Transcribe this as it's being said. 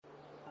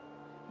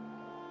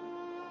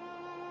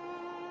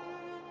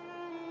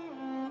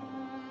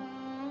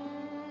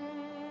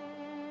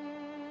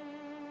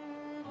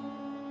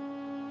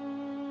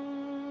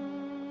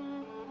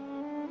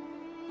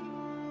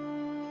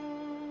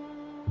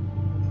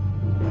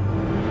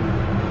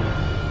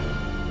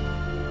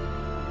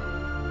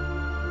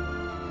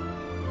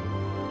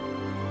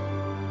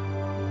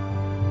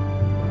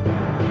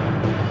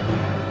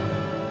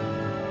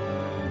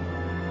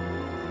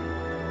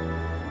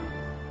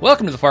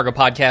Welcome to the Fargo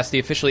Podcast, the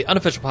officially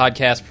unofficial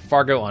podcast for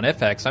Fargo on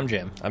FX. I'm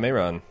Jim. I'm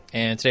Aaron.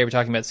 And today we're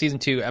talking about Season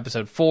 2,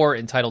 Episode 4,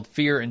 entitled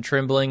Fear and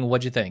Trembling.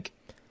 What'd you think?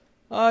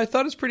 I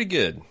thought it was pretty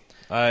good.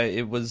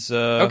 It was...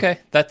 Okay,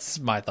 that's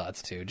my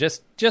thoughts too.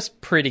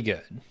 Just pretty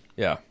good.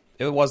 Yeah.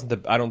 It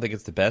wasn't I don't think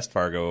it's the best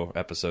Fargo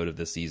episode of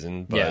this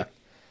season, but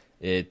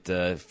it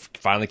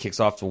finally kicks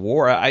off the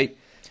war.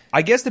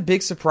 I guess the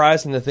big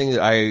surprise and the thing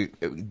that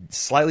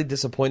slightly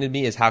disappointed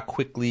me is how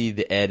quickly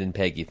the Ed and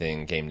Peggy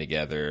thing came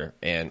together,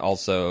 and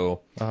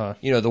also,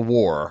 the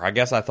war. I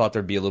guess I thought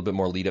there'd be a little bit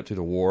more lead up to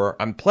the war.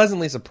 I'm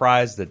pleasantly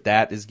surprised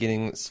that is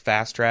getting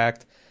fast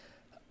tracked.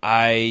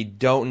 I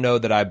don't know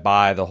that I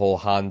buy the whole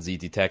Hansi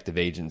Detective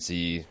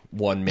Agency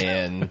one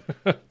man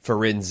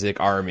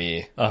forensic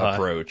army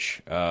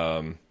approach.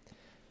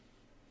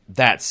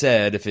 That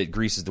said, if it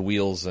greases the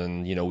wheels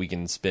and, we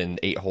can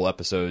spend 8 whole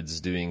episodes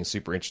doing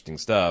super interesting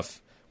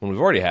stuff, when we've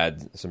already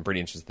had some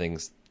pretty interesting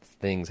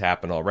things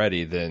happen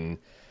already, then,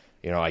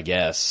 I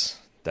guess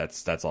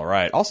that's all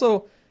right.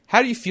 Also,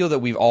 how do you feel that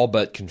we've all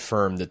but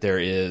confirmed that there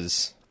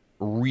is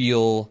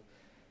real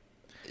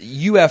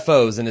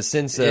UFOs in a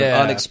sense of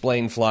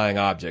unexplained flying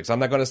objects? I'm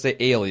not going to say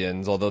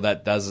aliens, although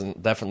that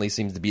definitely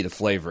seems to be the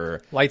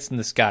flavor. Lights in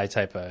the sky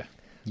type of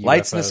UFOs.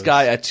 Lights in the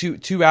sky.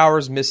 2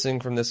 hours missing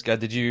from this guy.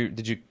 Did you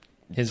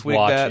his twig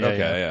watch? That? Yeah,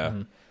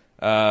 okay,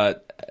 yeah.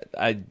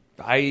 Mm-hmm.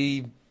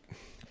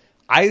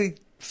 I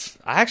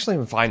actually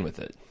am fine with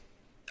it.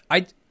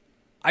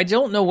 I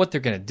don't know what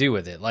they're going to do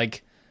with it.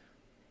 Like,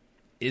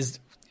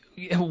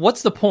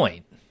 what's the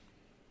point?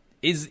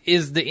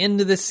 Is the end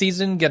of this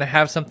season going to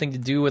have something to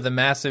do with a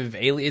massive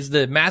alien? Is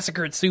the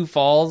massacre at Sioux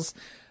Falls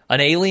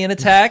an alien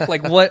attack?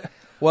 Like, what?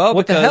 Well,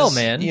 what because, the hell,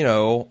 man?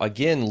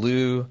 Again,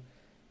 Lou,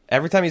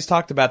 every time he's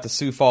talked about the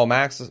Sioux Falls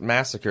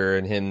massacre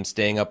and him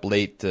staying up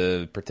late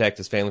to protect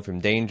his family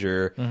from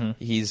danger,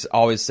 he's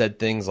always said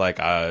things like,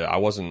 I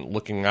wasn't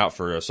looking out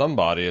for a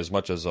somebody as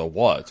much as a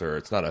what, or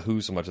it's not a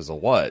who so much as a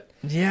what.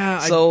 Yeah.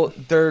 So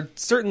they're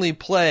certainly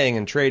playing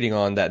and trading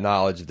on that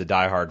knowledge of the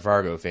diehard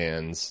Fargo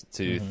fans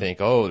to think,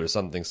 there's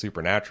something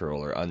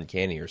supernatural or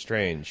uncanny or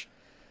strange.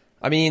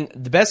 I mean,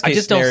 the best case scenario... I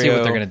just don't see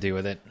what they're going to do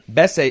with it.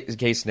 Best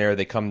case scenario,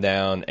 they come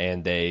down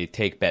and they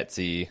take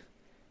Betsy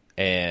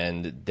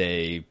and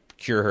they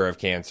cure her of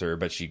cancer,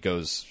 but she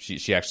goes,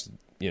 she actually,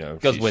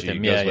 goes with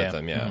him. Goes with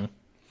him, yeah. Mm-hmm.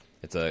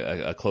 It's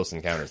a close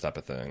encounters type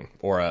of thing,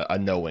 or a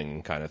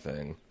knowing kind of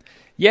thing.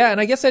 Yeah,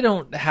 and I guess I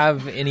don't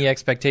have any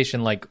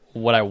expectation like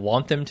what I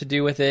want them to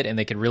do with it, and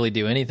they could really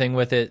do anything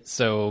with it,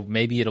 so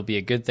maybe it'll be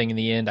a good thing in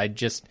the end.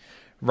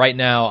 Right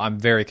now, I'm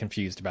very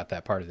confused about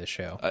that part of the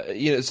show.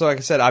 So like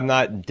I said, I'm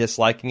not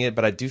disliking it,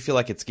 but I do feel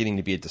like it's getting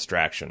to be a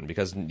distraction,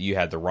 because you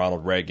had the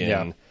Ronald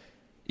Reagan...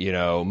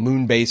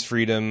 Moon Base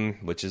Freedom,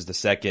 which is the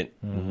second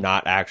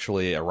not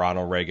actually a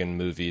Ronald Reagan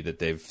movie that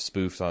they've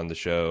spoofed on the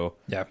show.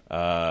 Yeah.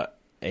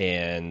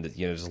 And,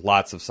 there's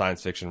lots of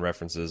science fiction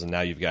references, and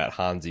now you've got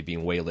Hansi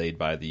being waylaid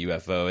by the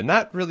UFO and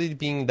not really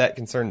being that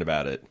concerned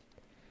about it.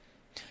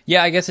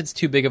 Yeah, I guess it's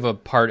too big of a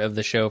part of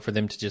the show for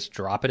them to just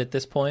drop it at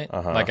this point.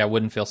 Like, I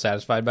wouldn't feel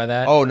satisfied by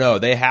that. Oh, no,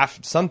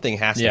 something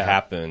has to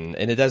happen,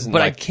 and it doesn't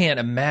But I can't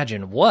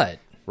imagine what.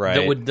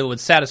 Right. That would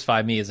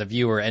satisfy me as a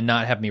viewer and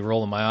not have me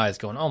rolling my eyes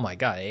going, oh my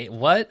god,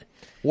 what?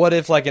 What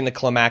if, like, in the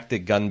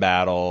climactic gun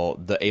battle,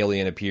 the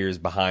alien appears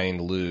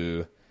behind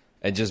Lou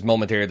and just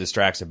momentarily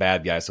distracts a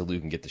bad guy so Lou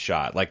can get the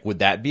shot? Like, would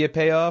that be a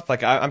payoff?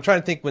 Like, I'm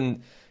trying to think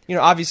when,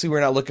 obviously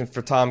we're not looking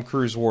for Tom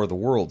Cruise War of the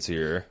Worlds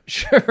here.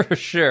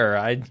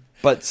 Sure.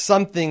 But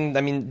something,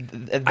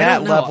 at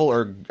that level,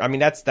 or,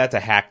 that's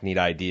a hackneyed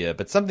idea,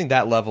 but something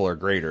that level or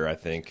greater, I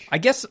think. I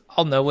guess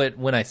I'll know it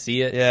when I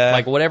see it. Yeah.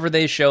 Like, whatever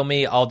they show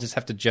me, I'll just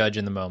have to judge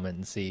in the moment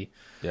and see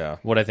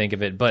what I think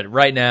of it. But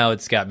right now,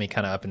 it's got me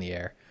kind of up in the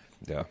air.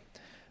 Yeah.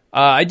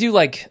 I do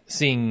like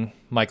seeing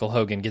Michael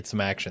Hogan get some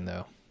action,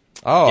 though.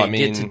 Oh,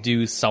 get to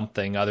do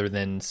something other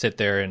than sit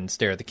there and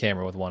stare at the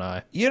camera with one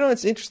eye.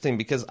 It's interesting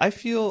because I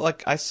feel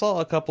like I saw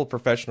a couple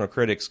professional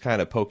critics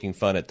kind of poking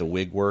fun at the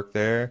wig work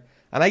there.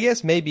 And I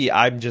guess maybe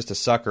I'm just a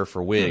sucker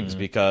for wigs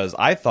because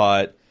I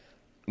thought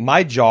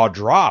my jaw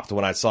dropped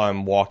when I saw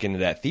him walk into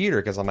that theater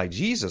because I'm like,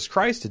 Jesus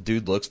Christ, the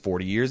dude looks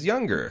 40 years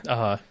younger.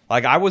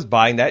 Like I was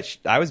buying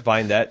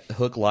that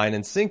hook, line,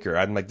 and sinker.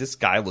 I'm like, this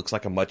guy looks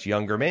like a much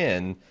younger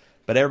man.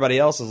 But everybody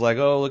else is like,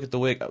 oh, look at the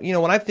wig.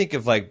 When I think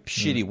of like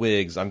shitty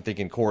wigs, I'm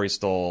thinking Corey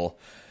Stoll.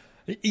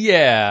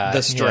 Yeah.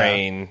 The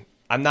Strain. Yeah.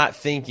 I'm not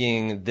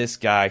thinking this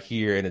guy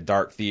here in a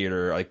dark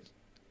theater. Like,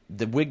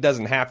 the wig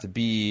doesn't have to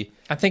be...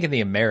 I'm thinking the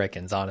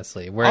Americans,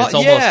 honestly, where it's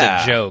almost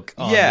a joke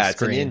on the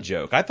it's an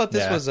in-joke. I thought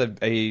this was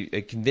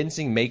a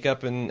convincing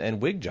makeup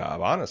and wig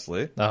job,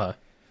 honestly. I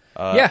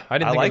didn't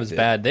think it was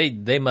bad.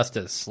 They must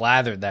have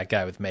slathered that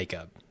guy with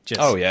makeup.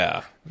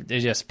 They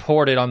just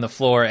poured it on the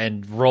floor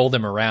and rolled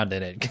him around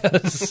in it,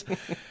 because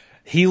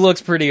he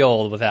looks pretty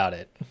old without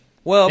it.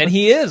 And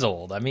he is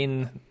old. But I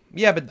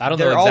don't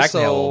know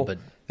exactly how old, but...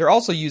 They're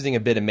also using a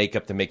bit of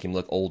makeup to make him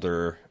look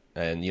older,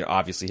 and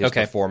obviously his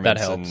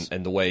performance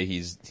and the way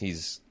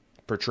he's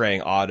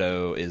portraying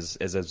Otto is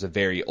as a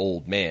very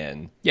old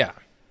man. Yeah.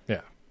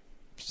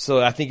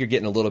 So I think you're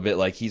getting a little bit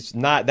like he's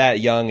not that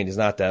young and he's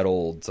not that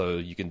old, so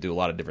you can do a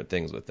lot of different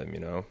things with him, you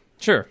know?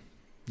 Sure.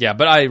 Yeah,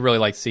 but I really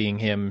like seeing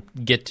him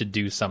get to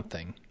do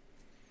something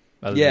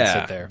other than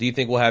sit there. Do you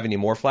think we'll have any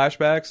more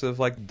flashbacks of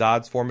like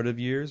Dodd's formative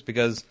years?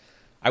 Because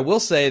I will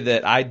say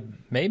that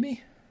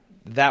maybe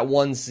that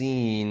one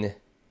scene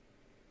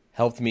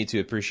helped me to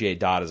appreciate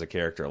Dodd as a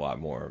character a lot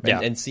more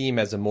and see him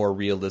as a more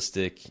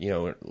realistic, you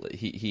know,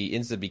 he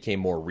instantly became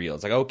more real.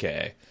 It's like,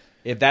 okay,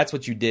 if that's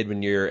what you did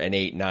when you're an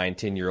 8, 9,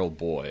 10-year-old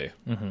boy,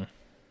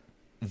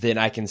 then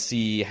I can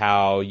see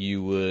how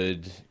you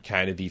would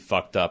kind of be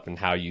fucked up in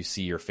how you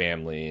see your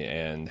family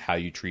and how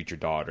you treat your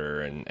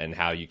daughter and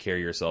how you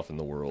carry yourself in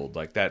the world.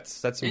 Like that's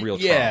some real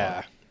trauma.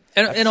 Yeah.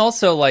 And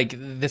also like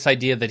this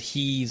idea that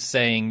he's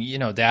saying, you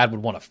know, Dad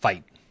would want to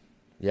fight.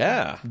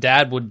 Yeah.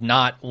 Dad would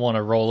not want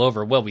to roll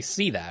over. Well, we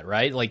see that,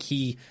 right? Like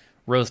he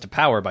rose to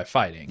power by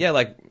fighting. Yeah,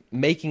 like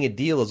making a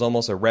deal is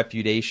almost a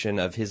repudiation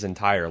of his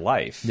entire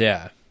life.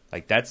 Yeah.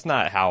 Like that's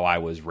not how I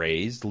was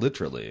raised,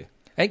 literally.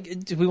 Hey,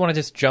 do we want to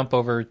just jump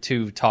over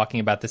to talking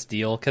about this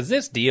deal? Because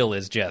this deal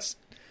is just,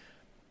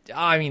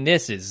 I mean,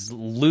 this is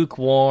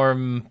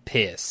lukewarm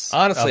piss.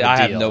 Honestly, I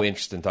have no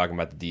interest in talking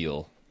about the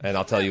deal. And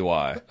I'll tell you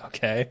why.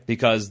 Okay.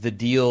 Because the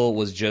deal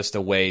was just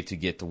a way to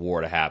get the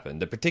war to happen.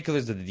 The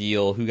particulars of the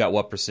deal, who got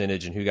what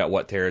percentage and who got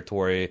what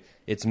territory,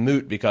 it's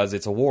moot because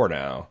it's a war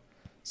now.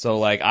 So,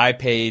 like, I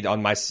paid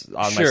on my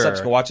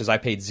subsequent watches, I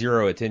paid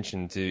zero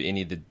attention to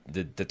any of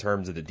the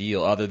terms of the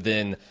deal, other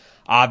than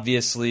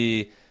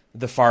obviously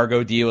the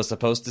Fargo deal was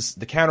supposed to,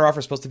 the counteroffer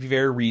is supposed to be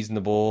very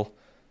reasonable,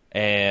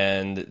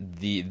 and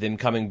them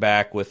coming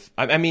back with,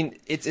 I mean,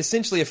 it's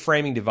essentially a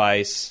framing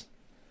device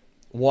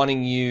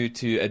wanting you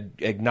to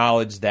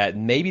acknowledge that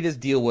maybe this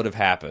deal would have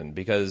happened,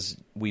 because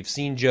we've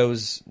seen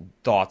Joe's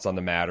thoughts on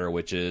the matter,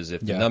 which is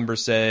if the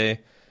numbers say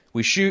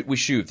we shoot, we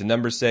shoot. If the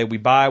numbers say we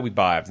buy, we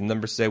buy. If the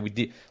numbers say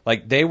we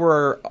like they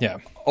were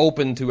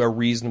open to a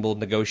reasonable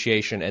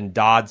negotiation, and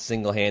Dodd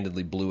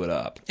single-handedly blew it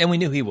up. And we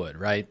knew he would,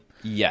 right?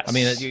 Yes. I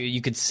mean, you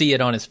could see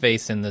it on his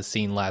face in the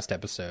scene last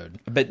episode.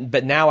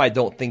 But now I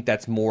don't think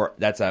that's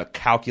a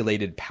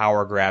calculated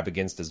power grab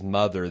against his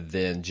mother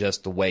than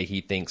just the way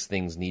he thinks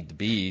things need to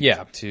be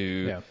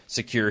to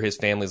secure his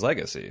family's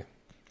legacy.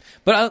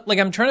 But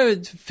I'm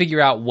trying to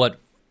figure out what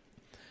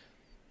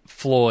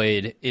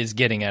Floyd is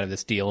getting out of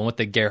this deal and what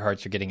the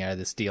Gerhardts are getting out of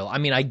this deal. I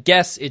mean, I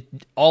guess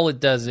all it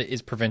does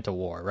is prevent a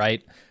war,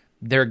 right?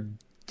 They're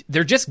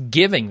just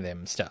giving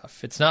them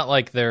stuff. It's not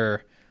like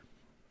they're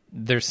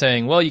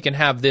saying, well, you can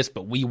have this,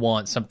 but we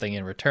want something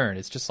in return.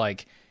 It's just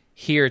like,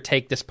 here,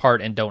 take this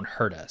part and don't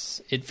hurt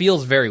us. It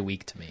feels very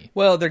weak to me.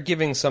 Well, they're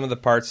giving some of the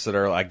parts that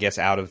are, I guess,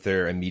 out of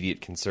their immediate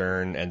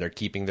concern, and they're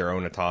keeping their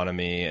own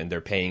autonomy, and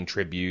they're paying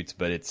tribute,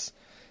 but it's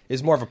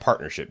more of a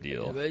partnership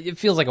deal. It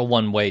feels like a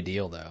one-way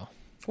deal, though.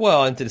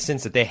 Well, into the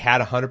sense that they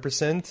had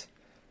 100%,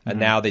 and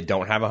now they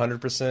don't have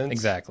 100%.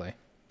 Exactly.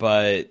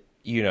 But,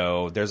 you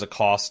know, there's a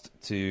cost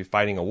to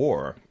fighting a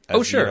war.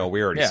 As, sure. You know,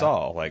 we already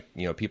saw. Like,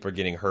 you know, people are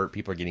getting hurt,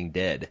 people are getting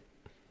dead.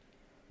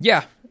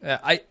 Yeah.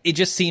 It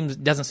just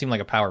doesn't seem like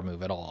a power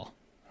move at all.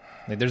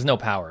 Like, there's no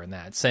power in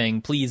that.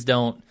 Saying, please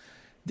don't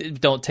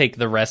take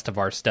the rest of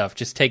our stuff.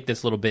 Just take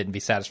this little bit and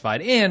be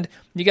satisfied. And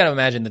you got to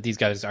imagine that these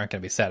guys aren't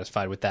going to be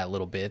satisfied with that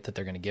little bit that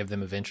they're going to give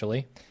them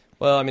eventually.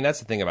 Well, I mean, that's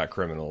the thing about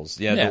criminals.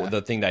 Yeah.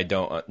 The thing that I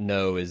don't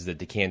know is that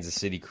the Kansas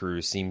City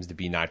crew seems to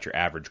be not your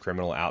average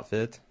criminal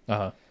outfit.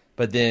 Uh-huh.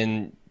 But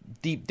then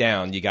deep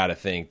down, you got to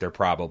think they're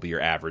probably your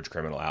average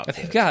criminal outfit.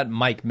 They've got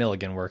Mike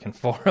Milligan working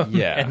for them,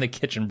 and the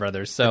Kitchen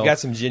Brothers. So they've got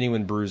some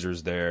genuine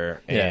bruisers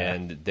there,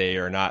 and they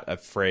are not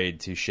afraid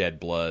to shed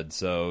blood.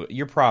 So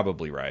you're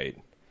probably right.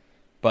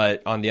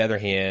 But on the other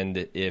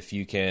hand, if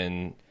you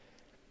can,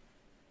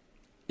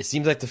 it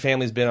seems like the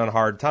family's been on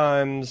hard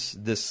times.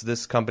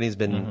 This company's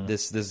been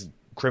this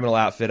criminal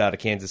outfit out of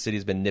Kansas City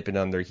has been nipping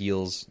on their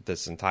heels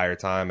this entire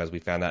time, as we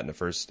found out in the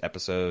first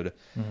episode.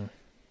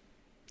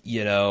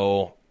 You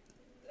know,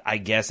 I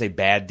guess a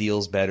bad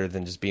deal's better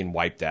than just being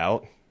wiped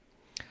out.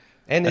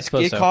 And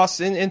it costs,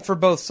 and for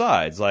both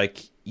sides,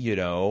 like, you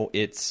know,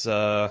 it's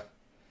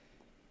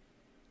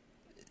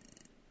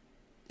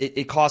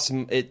it costs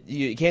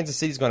Kansas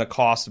City's going to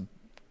cost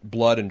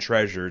blood and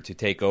treasure to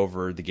take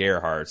over the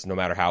Gerhardts, no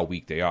matter how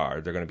weak they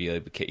are. They're going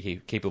to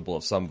be capable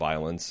of some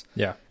violence,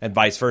 and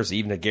vice versa.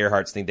 Even if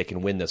Gerhardts think they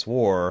can win this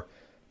war,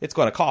 it's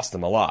going to cost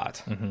them a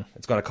lot.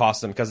 It's going to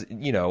cost them, because,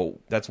 you know,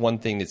 that's one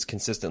thing that's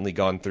consistently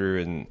gone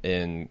through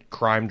in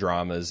crime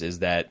dramas, is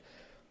that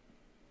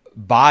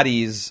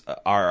bodies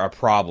are a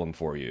problem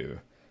for you,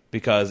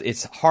 because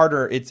it's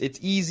harder. It's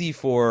easy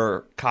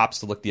for cops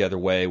to look the other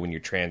way when you're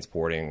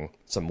transporting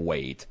some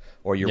weight,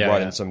 or you're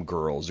running some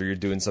girls, or you're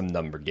doing some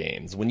number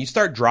games. When you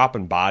start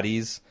dropping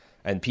bodies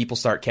and people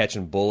start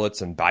catching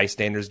bullets and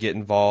bystanders get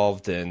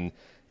involved, and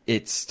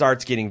it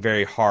starts getting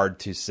very hard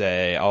to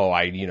say, oh,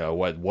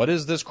 what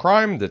is this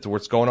crime that's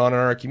what's going on in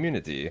our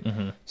community?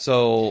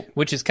 So,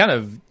 which is kind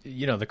of,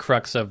 you know, the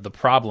crux of the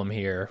problem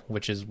here,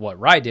 which is what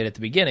Rye did at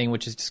the beginning,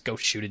 which is just go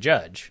shoot a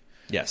judge.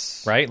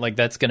 Yes. Right? Like,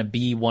 that's going to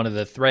be one of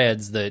the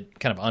threads that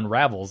kind of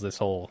unravels this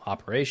whole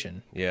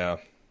operation. Yeah.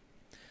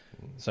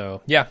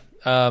 So yeah,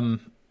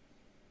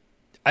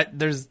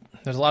 there's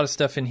a lot of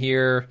stuff in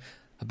here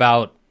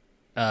about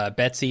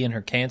Betsy and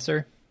her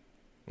cancer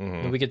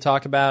that we could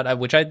talk about.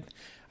 Which I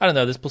don't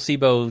know. This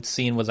placebo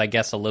scene was, I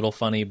guess, a little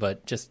funny,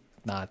 but just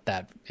not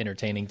that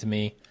entertaining to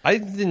me. I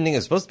didn't think it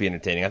was supposed to be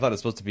entertaining. I thought it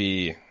was supposed to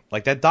be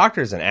like that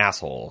doctor's an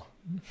asshole.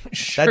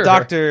 Sure. That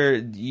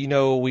doctor,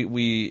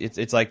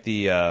 it's like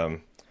the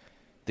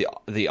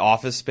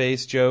Office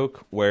Space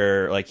joke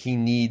where like he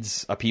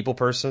needs a people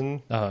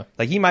person.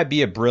 Like he might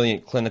be a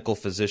brilliant clinical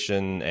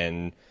physician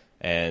and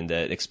an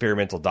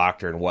experimental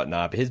doctor and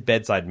whatnot, but his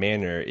bedside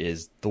manner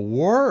is the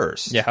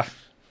worst. Yeah.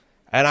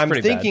 And I'm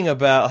thinking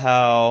about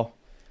how,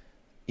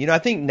 I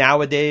think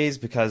nowadays,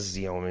 because,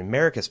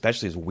 America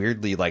especially is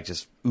weirdly like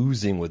just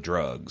oozing with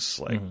drugs.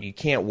 Like you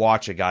can't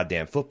watch a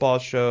goddamn football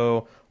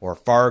show or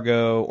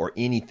Fargo or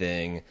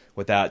anything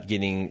without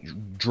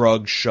getting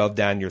drugs shoved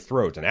down your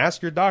throat. And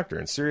ask your doctor,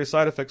 and serious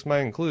side effects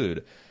might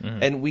include.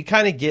 And we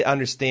kind of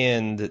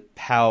understand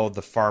how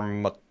the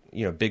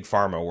big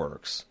pharma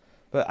works.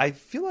 But I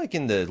feel like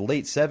in the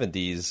late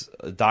 70s,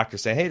 a doctor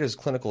saying, hey, there's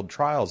clinical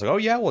trials. Like, oh,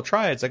 yeah, we'll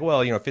try it. It's like,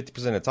 well, 50%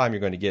 of the time you're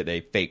going to get a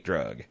fake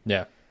drug.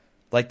 Yeah.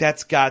 Like,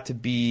 that's got to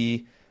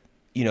be,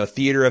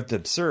 theater of the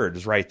absurd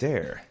is right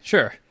there.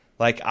 Sure.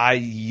 Like,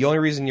 the only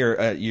reason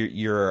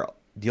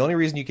the only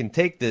reason you can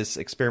take this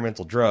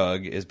experimental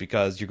drug is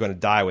because you're going to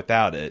die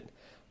without it.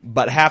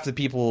 But half the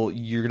people,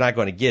 you're not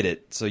going to get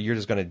it, so you're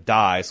just going to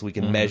die so we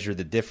can measure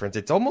the difference.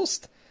 It's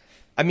almost...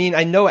 I mean,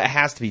 I know it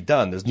has to be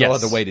done. There's no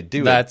other way to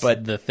do it.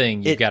 But the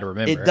thing you've got to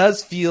remember. It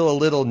does feel a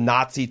little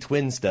Nazi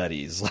twin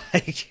studies.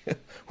 Like,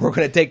 we're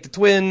going to take the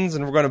twins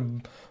and we're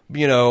going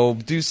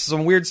to, do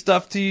some weird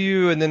stuff to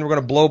you, and then we're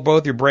going to blow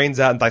both your brains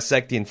out and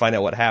dissect you and find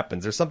out what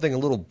happens. There's something a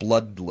little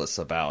bloodless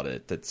about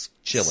it that's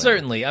chilling.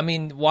 Certainly. I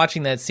mean,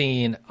 watching that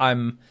scene, I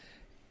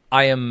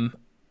am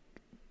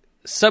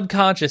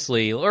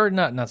subconsciously, or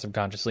not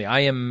subconsciously,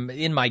 I am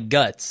in my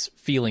guts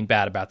feeling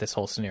bad about this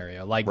whole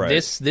scenario. Like,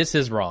 this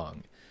is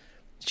wrong.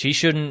 She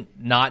shouldn't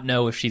not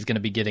know if she's going to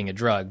be getting a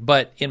drug.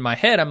 But in my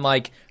head, I'm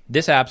like,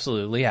 this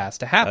absolutely has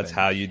to happen. That's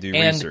how you do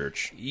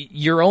research.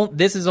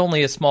 This is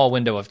only a small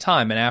window of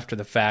time, and after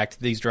the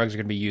fact, these drugs are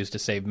going to be used to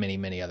save many,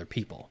 many other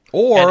people.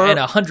 Or and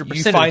 100%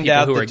 you find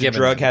out that the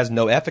drug has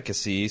no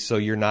efficacy, so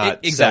you're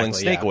not selling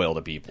snake oil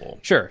to people.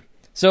 Sure.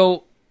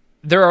 So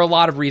there are a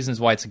lot of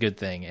reasons why it's a good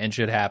thing and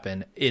should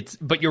happen.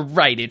 But you're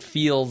right. It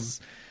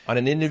feels on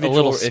an individual, a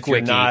little if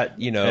squicky.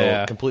 You're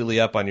not, completely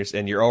up on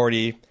and you're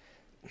already.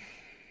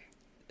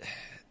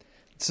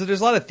 So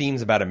there's a lot of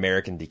themes about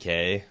American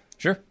decay.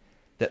 Sure.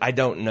 That I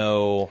don't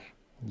know.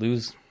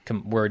 Lou's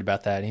worried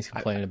about that, and he's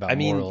complaining about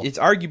moral. It's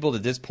arguable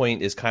that this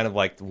point is kind of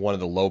like one of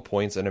the low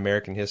points in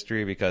American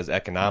history because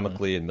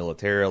economically and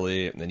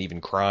militarily and even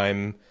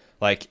crime,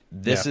 like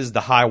this is the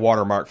high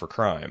watermark for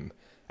crime.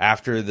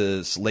 After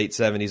the late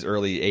 70s,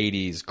 early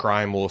 80s,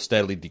 crime will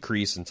steadily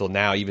decrease until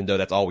now, even though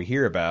that's all we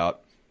hear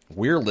about.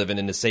 We're living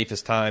in the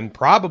safest time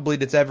probably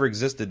that's ever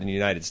existed in the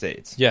United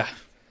States. Yeah.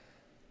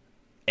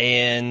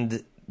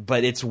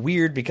 But it's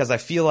weird because I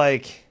feel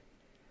like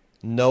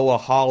Noah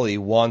Hawley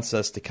wants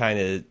us to kind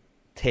of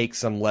take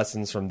some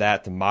lessons from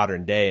that to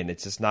modern day, and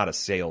it's just not a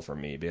sale for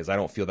me because I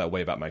don't feel that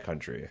way about my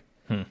country.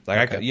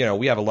 Like,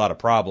 we have a lot of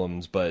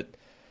problems, but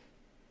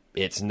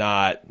it's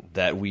not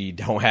that we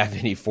don't have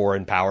any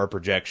foreign power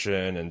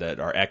projection and that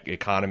our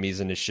economy's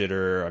in the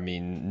shitter. I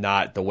mean,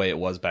 not the way it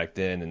was back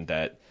then, and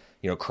that,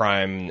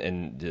 crime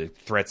and the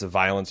threats of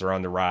violence are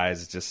on the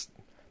rise. It's just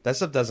that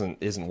stuff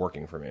isn't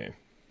working for me.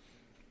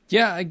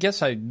 Yeah, I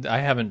guess I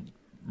haven't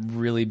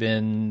really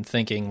been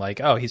thinking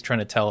like, oh, he's trying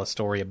to tell a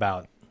story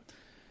about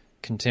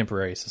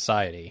contemporary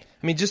society.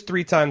 I mean, just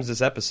 3 times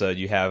this episode,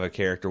 you have a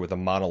character with a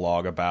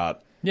monologue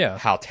about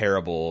how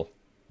terrible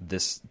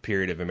this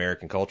period of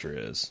American culture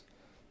is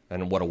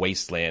and what a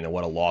wasteland and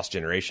what a lost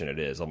generation it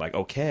is. I'm like,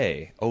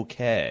 okay.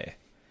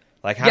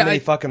 Like, how many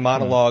fucking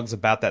monologues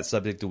about that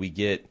subject do we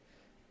get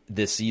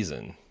this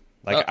season?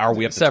 Like, are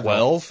we up to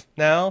 12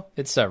 now?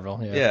 It's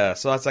several, yeah. Yeah,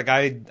 so it's like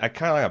I kind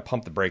of like to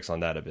pump the brakes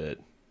on that a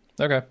bit.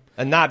 Okay.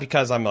 And not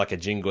because I'm like a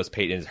jingoist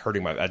Peyton is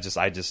hurting my. I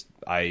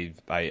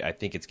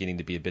think it's getting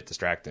to be a bit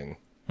distracting.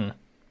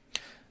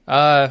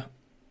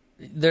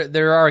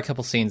 There are a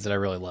couple scenes that I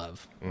really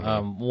love.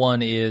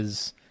 One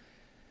is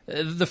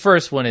the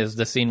first one is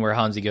the scene where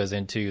Hansi goes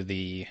into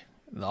the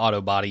auto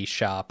body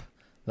shop,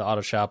 the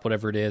auto shop,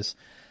 whatever it is.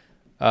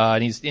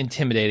 And he's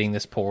intimidating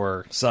this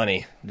poor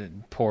Sonny,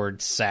 poor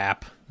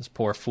sap, this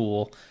poor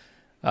fool.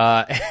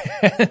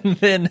 And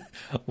then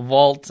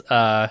Walt,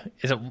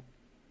 is it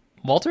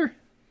Walter?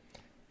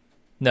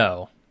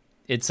 No,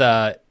 it's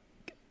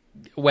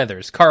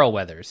Weathers, Carl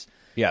Weathers.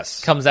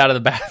 Yes, comes out of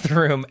the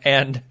bathroom,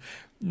 and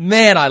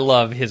man, I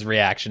love his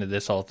reaction to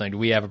this whole thing. Do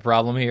we have a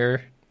problem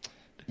here?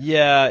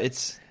 Yeah,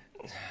 it's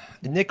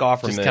Nick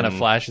Offerman. Just kind of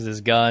flashes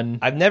his gun.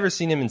 I've never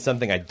seen him in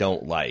something I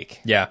don't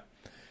like. Yeah,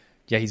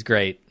 he's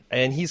great.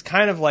 And he's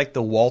kind of like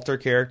the Walter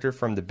character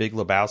from The Big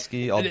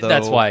Lebowski. Although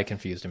that's why I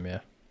confused him. Yeah,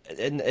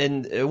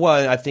 And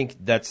well, I think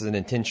that's an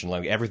intention.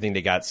 Like everything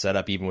they got set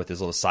up, even with his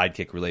little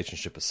sidekick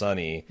relationship with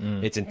Sonny,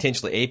 it's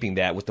intentionally aping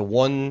that. With the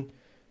one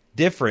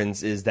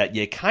difference is that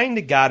you kind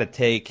of got to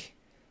take,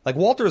 like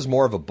Walter is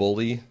more of a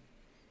bully,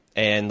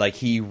 and like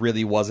he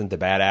really wasn't the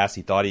badass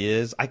he thought he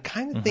is. I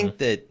kind of think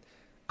that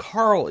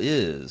Carl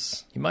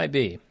is. He might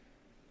be.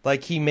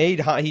 Like he made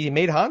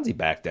Hansi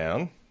back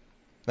down.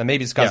 Now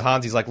maybe it's because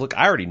Hansi's like, look,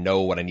 I already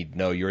know what I need to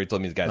know. You already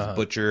told me this guy's a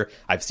butcher.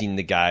 I've seen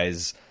the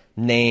guy's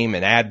name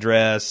and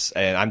address,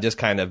 and I'm just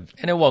kind of...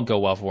 And it won't go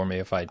well for me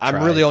if I try.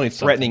 I'm really only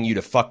threatening you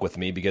to fuck with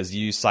me because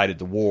you cited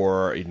the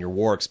war in your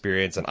war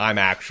experience, and I'm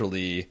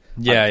actually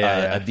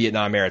a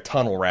Vietnam-era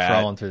tunnel rat.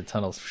 Crawling through the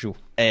tunnels. Phew.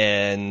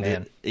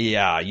 And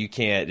you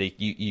can't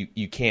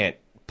you can't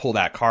pull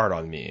that card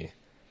on me.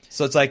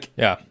 So it's like,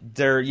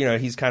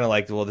 he's kind of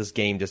like, well, this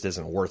game just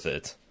isn't worth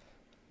it.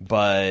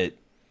 But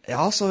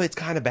also, it's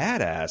kind of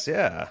badass,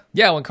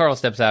 Yeah, when Carl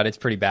steps out, it's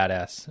pretty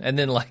badass. And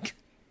then, like...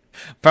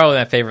 Probably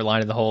my favorite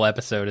line of the whole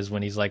episode is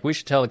when he's like, we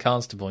should tell the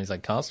constable. And he's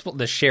like, constable?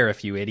 The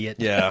sheriff, you idiot.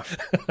 Yeah.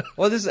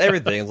 Well, this is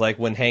everything. It's like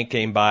when Hank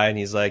came by and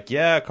he's like,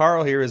 yeah,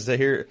 Carl here is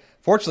here.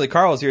 Fortunately,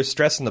 Carl is here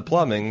stressing the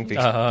plumbing.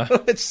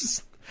 It's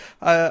just,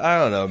 I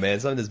don't know, man.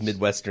 Some of this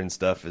Midwestern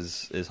stuff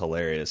is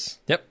hilarious.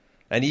 Yep.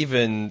 And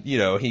even,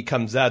 he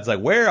comes out, it's like,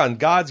 where on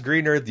God's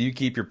green earth do you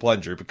keep your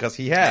plunger? Because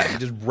he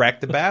just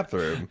wrecked the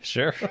bathroom.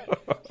 Sure.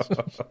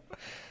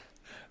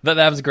 But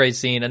that was a great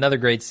scene. Another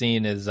great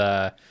scene is...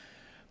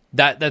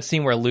 That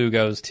scene where Lou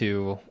goes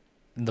to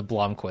the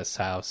Blomquist's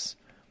house.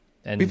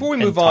 And before we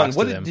move on,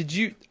 what did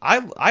you?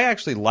 I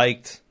actually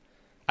liked.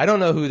 I don't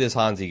know who this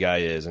Hansi guy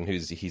is and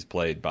he's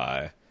played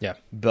by. Yeah,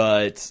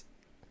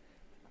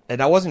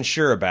 and I wasn't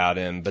sure about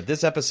him. But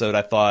this episode,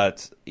 I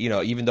thought,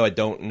 even though I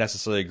don't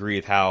necessarily agree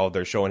with how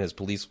they're showing his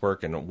police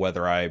work and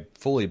whether I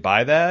fully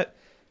buy that,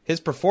 his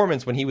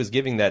performance when he was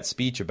giving that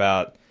speech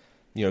about,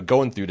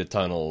 going through the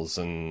tunnels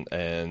and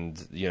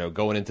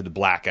going into the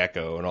Black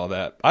Echo and all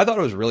that, I thought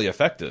it was really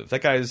effective.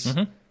 That guy's...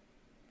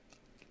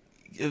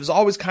 It was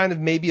always kind of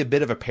maybe a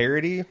bit of a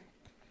parody,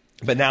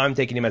 but now I'm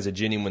taking him as a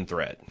genuine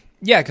threat.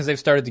 Yeah, because they've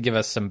started to give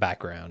us some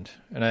background.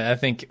 And I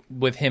think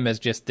with him as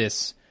just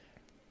this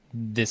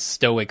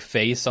stoic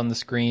face on the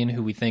screen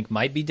who we think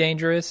might be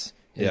dangerous,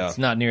 it's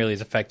not nearly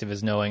as effective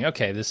as knowing,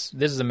 okay, this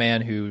is a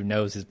man who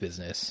knows his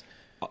business.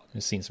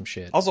 I've seen some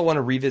shit. Also want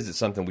to revisit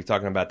something we're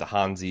talking about, the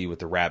Hansi with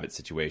the rabbit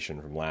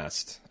situation from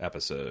last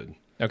episode.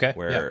 Okay.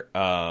 Where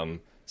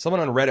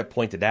someone on Reddit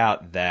pointed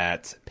out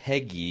that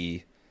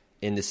Peggy,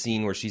 in the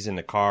scene where she's in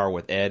the car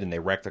with Ed and they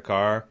wreck the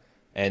car,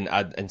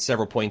 and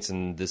several points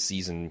in this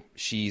season,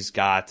 she's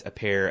got a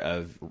pair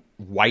of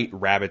white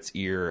rabbit's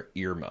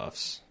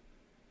earmuffs.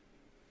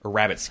 Or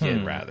rabbit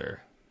skin,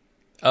 rather.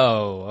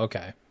 Oh,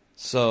 okay.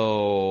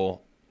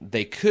 So...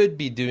 they could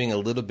be doing a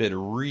little bit of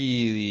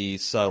really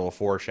subtle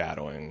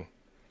foreshadowing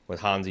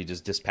with Hansi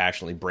just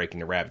dispassionately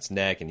breaking the rabbit's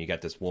neck, and you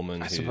got this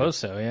woman I suppose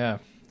so, yeah.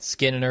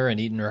 Skinning her and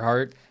eating her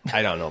heart.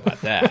 I don't know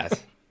about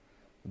that.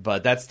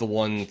 But that's the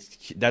one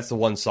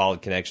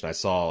solid connection I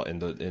saw in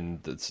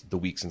the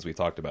week since we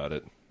talked about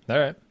it. All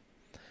right.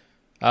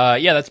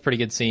 That's a pretty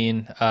good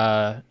scene.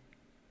 Like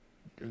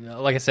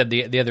I said,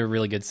 the other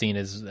really good scene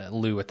is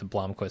Lou at the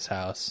Blomquist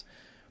house,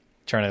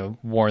 trying to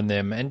warn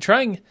them and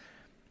trying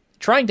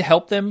to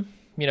help them,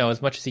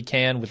 as much as he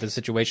can with the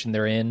situation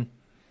they're in.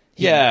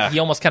 He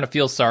almost kind of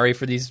feels sorry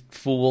for these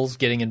fools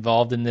getting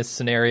involved in this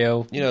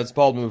scenario. It's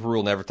bald move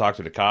rule, never talk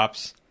to the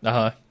cops.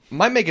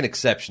 Might make an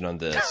exception on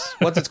this.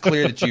 Once it's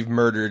clear that you've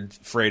murdered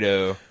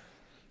Fredo,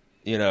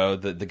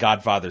 the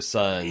Godfather's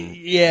son,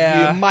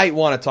 you might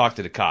want to talk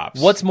to the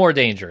cops. What's more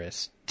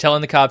dangerous?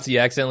 Telling the cops you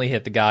accidentally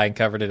hit the guy and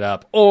covered it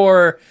up,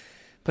 or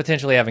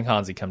potentially having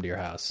Hansi come to your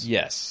house?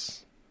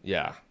 Yes.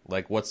 Yeah.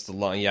 Like, what's the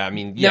line? Yeah, I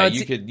mean,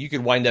 you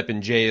could wind up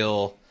in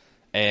jail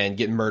and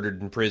get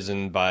murdered in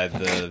prison by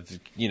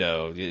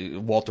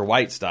the, Walter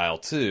White style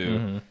too.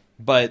 Mm-hmm.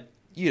 But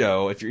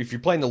if you're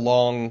playing the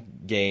long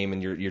game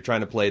and you're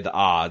trying to play the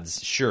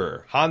odds,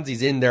 sure,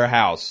 Hansi's in their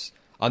house,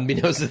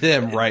 unbeknownst to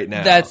them right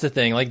now. That's the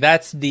thing. Like,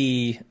 that's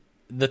the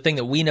thing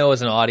that we know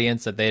as an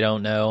audience that they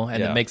don't know,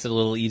 and it makes it a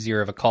little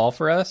easier of a call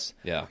for us.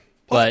 Yeah.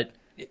 But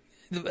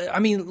I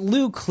mean,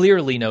 Lou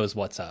clearly knows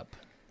what's up.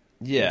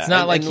 Yeah, it's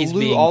not like he's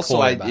Lou being also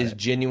coy about is it.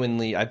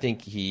 genuinely. I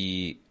think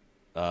he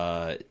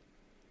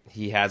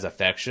has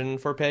affection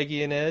for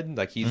Peggy and Ed.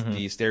 Like, he's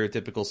the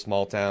stereotypical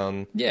small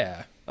town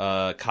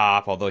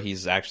cop, although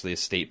he's actually a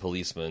state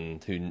policeman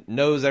who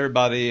knows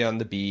everybody on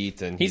the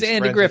beat, and he's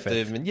Andy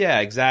Griffith. And yeah,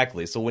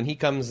 exactly. So when he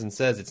comes and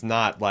says it's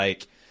not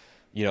like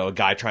a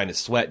guy trying to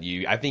sweat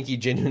you, I think he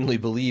genuinely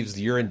believes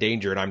you're in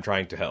danger and I'm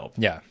trying to help.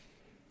 Yeah,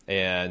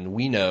 and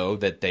we know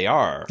that they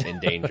are in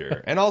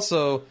danger, and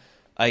also.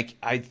 Like,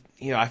 I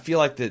feel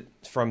like that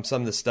from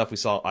some of the stuff I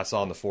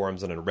saw on the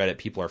forums and on Reddit,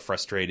 people are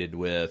frustrated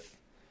with,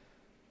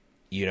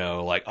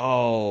 like,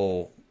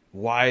 oh,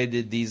 why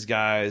did these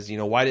guys,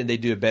 why didn't they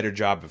do a better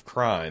job of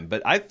crime?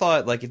 But I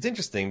thought, like, it's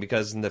interesting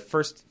because in the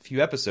first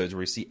few episodes where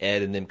we see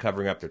Ed and them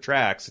covering up their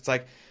tracks, it's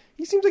like,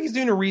 he seems like he's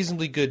doing a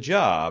reasonably good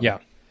job. Yeah.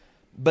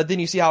 But then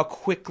you see how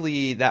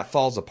quickly that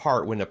falls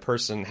apart when a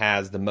person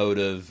has the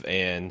motive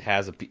and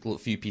has a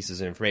few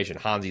pieces of information.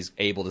 Hansi's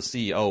able to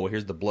see, oh,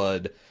 here's the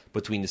blood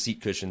between the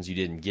seat cushions you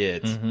didn't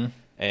get. Mm-hmm.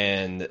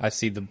 And I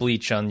see the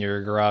bleach on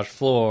your garage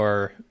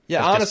floor.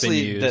 Yeah,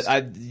 honestly,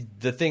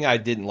 the thing I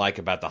didn't like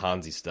about the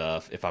Hansi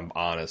stuff, if I'm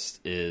honest,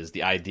 is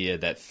the idea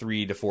that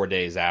 3 to 4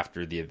 days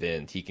after the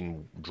event, he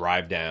can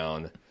drive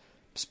down,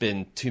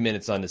 spend 2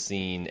 minutes on the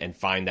scene, and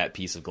find that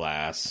piece of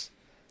glass.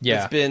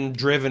 Yeah, it's been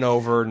driven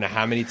over and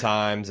how many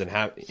times and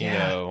how you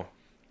know.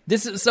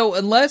 This is so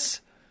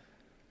unless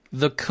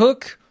the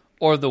cook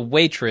or the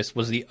waitress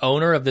was the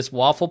owner of this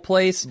waffle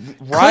place,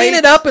 clean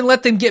it up and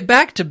let them get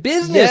back to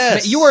business.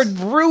 Yes. You are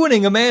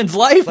ruining a man's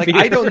life. Like,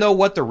 I don't know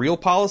what the real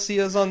policy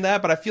is on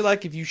that, but I feel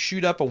like if you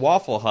shoot up a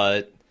Waffle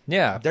Hut,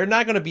 they're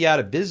not going to be out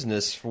of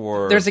business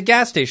for... There's a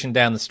gas station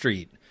down the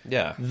street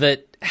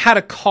that had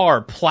a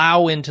car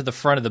plow into the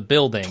front of the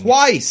building.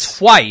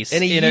 Twice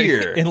in a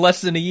year. In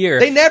less than a year.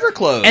 They never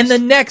closed. And the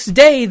next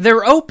day,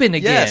 they're open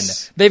again.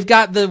 Yes. They've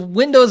got the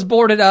windows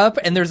boarded up,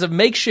 and there's a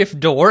makeshift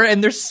door,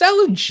 and they're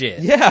selling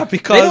shit. Yeah,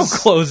 because... They don't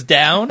close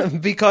down.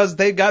 Because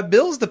they've got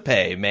bills to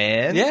pay,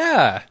 man.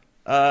 Yeah.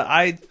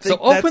 I think so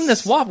open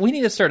this waffle... We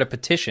need to start a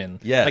petition.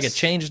 Yes. Like a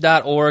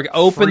change.org.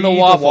 Open the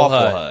Waffle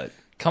Hut.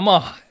 Come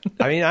on.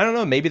 I mean, I don't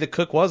know. Maybe the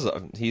cook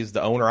he's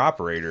the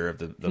owner-operator of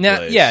the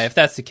place. Yeah, if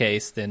that's the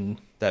case, then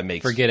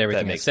forget that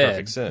everything makes I said.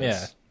 Perfect sense.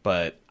 Yeah.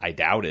 But I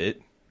doubt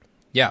it.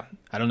 Yeah,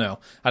 I don't know.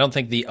 I don't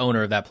think the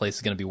owner of that place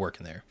is going to be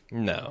working there.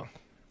 No.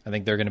 I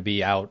think they're going to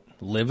be out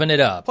living it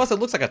up. Plus, it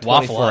looks like a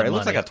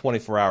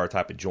 24-hour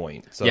type of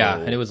joint. So, yeah,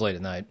 and it was late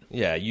at night.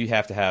 Yeah, you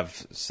have to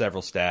have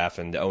several staff,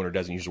 and the owner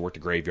doesn't usually work the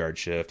graveyard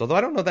shift. Although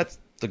I don't know that's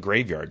the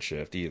graveyard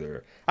shift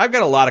either. I've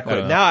got a lot of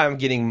questions. Now I'm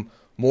getting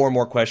more and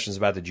more questions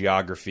about the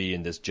geography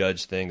and this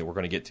judge thing that we're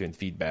going to get to in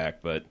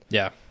feedback. But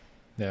yeah.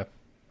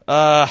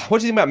 What do you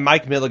think about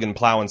Mike Milligan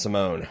plowing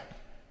Simone?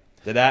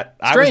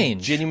 Strange.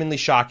 Was genuinely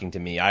shocking to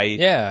me.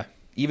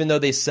 Even though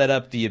they set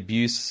up the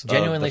abuse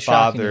genuinely of the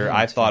father,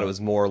 I thought it was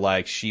more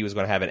like she was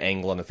going to have an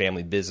angle on the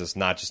family business,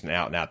 not just an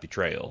out-and-out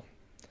betrayal.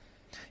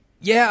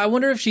 Yeah, I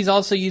wonder if she's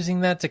also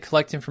using that to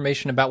collect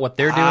information about what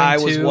they're doing, I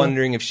was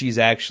wondering if she's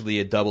actually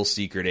a double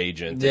secret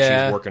agent,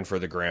 that she's working for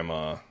the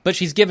grandma. But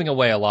she's giving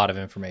away a lot of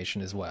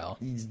information as well.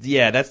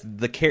 Yeah, that's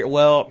the...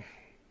 Well,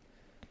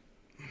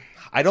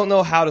 I don't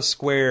know how to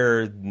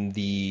square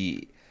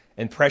the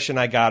impression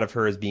I got of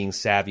her as being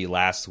savvy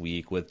last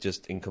week with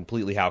just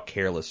completely how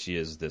careless she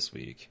is this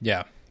week.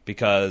 Yeah.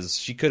 Because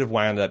she could have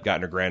wound up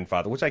gotten her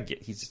grandfather, which I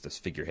get, he's just a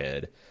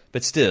figurehead.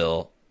 But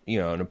still,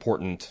 an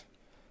important...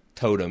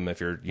 totem if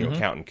you're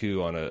counting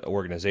coup on an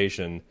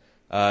organization.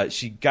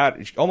 She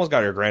almost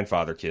got her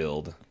grandfather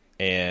killed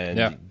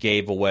and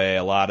gave away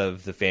a lot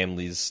of the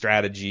family's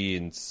strategy,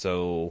 and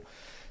so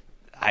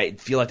I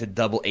feel like the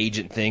double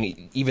agent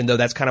thing, even though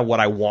that's kind of what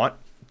I want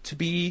to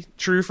be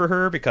true for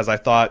her, because I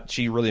thought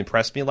she really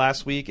impressed me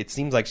last week, it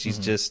seems like she's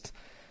just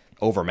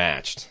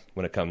overmatched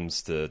when it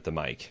comes to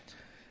Mike.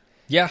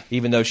 Yeah.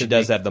 Even though she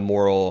does have the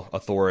moral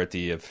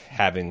authority of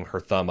having her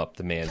thumb up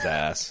the man's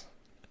ass.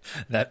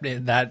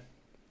 That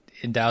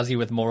endows you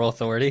with moral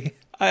authority.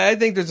 I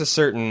think there's a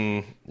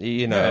certain,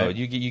 you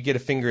get a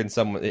finger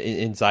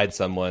inside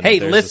someone. Hey,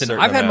 listen,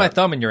 I've had my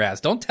thumb in your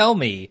ass. Don't tell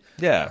me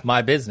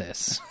my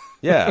business.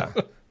 Yeah.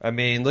 I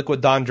mean, look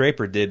what Don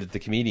Draper did with the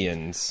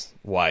comedian's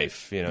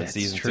wife, in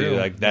season 2.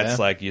 Like, that's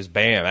like, just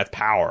bam, that's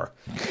power.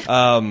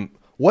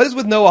 What is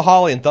with Noah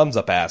Hawley and thumbs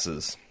up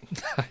asses?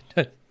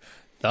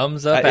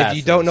 Thumbs up asses. If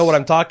you don't know what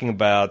I'm talking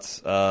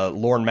about,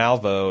 Lorne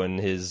Malvo and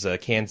his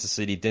Kansas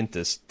City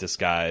dentist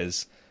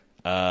disguise,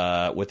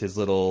 with his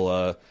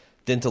little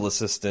dental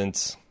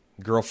assistant,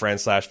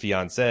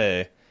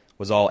 girlfriend/fiance,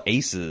 was all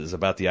aces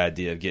about the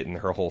idea of getting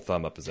her whole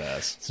thumb up his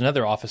ass. It's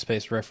another Office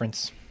Space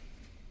reference.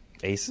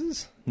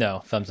 Aces? No,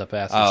 thumbs up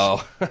asses. Oh,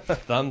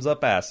 thumbs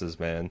up asses,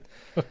 man.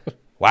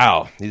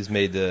 Wow, he's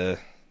made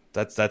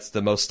that's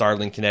the most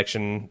startling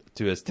connection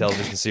to his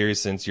television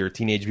series since your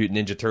Teenage Mutant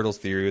Ninja Turtles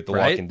theory with The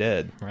Walking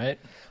Dead. Right.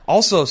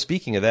 Also,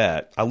 speaking of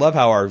that, I love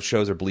how our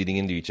shows are bleeding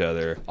into each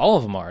other. All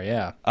of them are,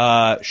 yeah.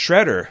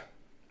 Shredder,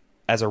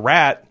 as a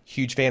rat,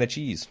 huge fan of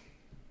cheese.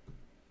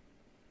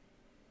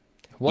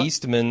 What?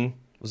 Eastman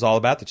was all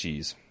about the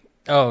cheese.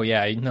 Oh,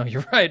 yeah. No,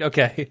 you're right.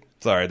 Okay.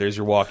 Sorry, there's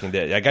your Walking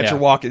Dead. I got your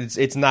Walking...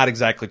 It's not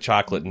exactly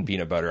chocolate and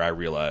peanut butter, I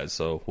realize,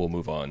 so we'll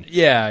move on.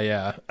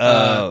 Yeah.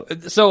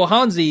 So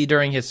Hansi,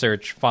 during his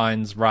search,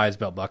 finds Rye's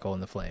belt buckle in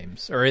the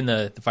flames, or in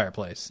the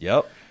fireplace.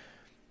 Yep.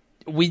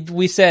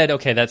 We said,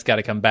 okay, that's got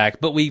to come back,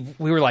 but we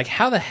were like,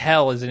 how the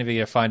hell is anybody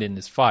going to find it in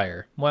this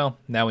fire? Well,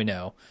 now we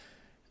know.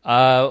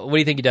 What do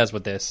you think he does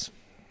with this?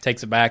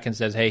 Takes it back and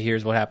says, hey,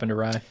 here's what happened to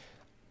Rye?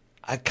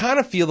 I kind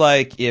of feel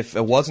like if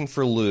it wasn't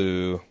for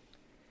Lou,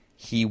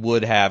 he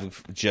would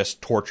have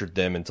just tortured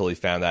them until he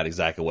found out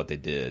exactly what they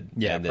did.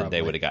 Yeah, and then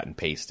they would have gotten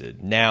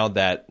pasted. Now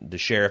that the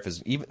sheriff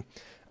is even...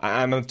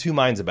 I'm of two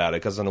minds about it,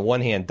 because on the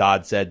one hand,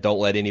 Dodd said, don't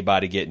let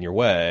anybody get in your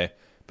way,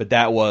 but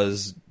that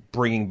was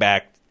bringing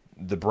back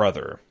the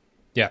brother.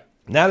 Yeah.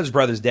 Now that his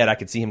brother's dead, I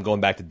could see him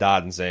going back to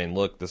Dodd and saying,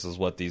 look, this is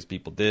what these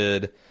people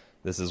did.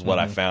 This is what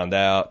I found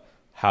out.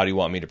 How do you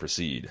want me to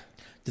proceed?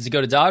 Does he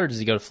go to Dodd or does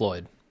he go to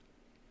Floyd?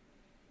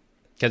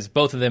 Because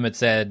both of them had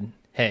said,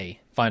 hey,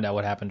 find out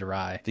what happened to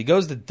Rye. If he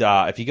goes to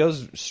Dodd, if he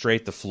goes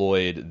straight to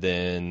Floyd,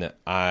 then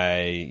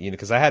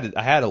because I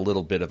had a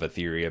little bit of a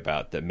theory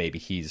about that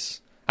maybe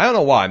I don't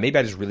know why, maybe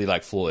I just really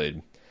like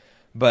Floyd.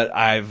 But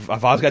I've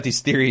always got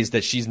these theories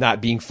that she's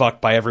not being fucked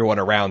by everyone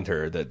around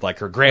her. That like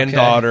her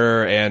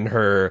granddaughter and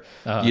her,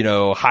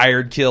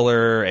 hired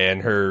killer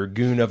and her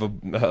goon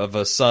of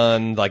a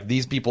son, like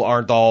these people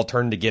aren't all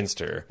turned against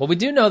her. Well, we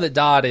do know that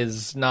Dodd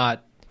is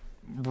not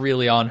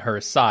really on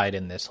her side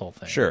in this whole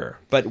thing. Sure,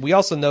 but we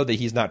also know that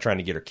he's not trying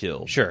to get her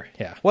killed. Sure,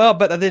 yeah. Well,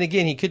 but then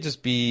again, he could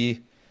just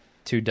be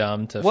too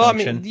dumb to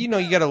function. I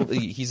mean,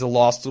 he's a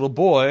lost little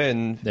boy,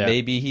 and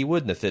maybe he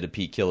wouldn't have fit a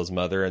Pete kill his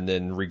mother and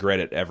then regret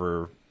it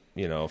ever.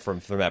 From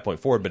that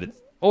point forward,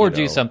 but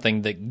do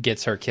something that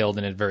gets her killed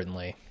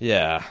inadvertently.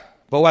 Yeah,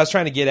 but what I was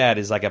trying to get at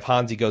is like if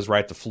Hansi goes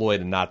right to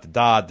Floyd and not to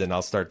Dodd, then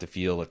I'll start to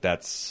feel like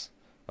that's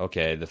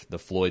okay. The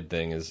Floyd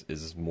thing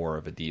is more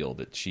of a deal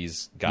that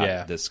she's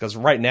got this because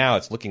right now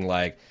it's looking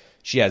like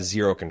she has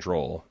zero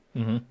control,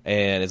 and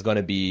it's going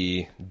to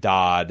be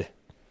Dodd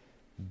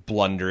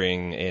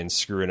blundering and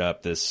screwing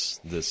up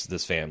this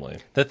family.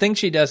 The thing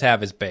she does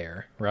have is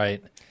Bear,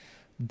 right?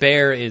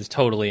 Bear is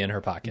totally in her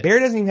pocket. Bear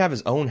doesn't even have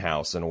his own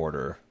house in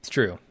order. It's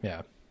true,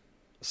 yeah.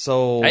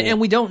 So, and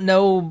we don't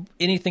know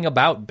anything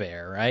about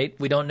Bear, right?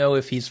 We don't know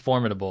if he's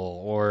formidable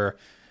or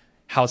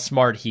how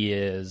smart he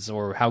is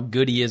or how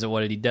good he is at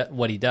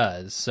what he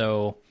does.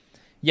 So,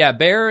 yeah,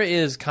 Bear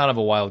is kind of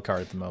a wild card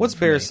at the moment. What's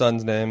Bear's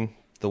son's name?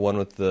 The one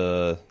with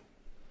the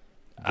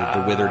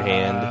withered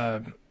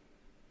hand?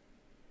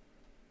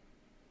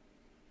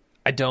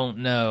 I don't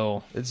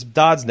know. It's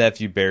Dodd's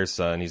nephew, Bear's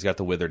son. He's got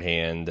the withered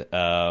hand.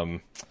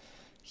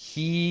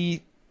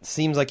 He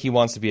seems like he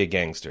wants to be a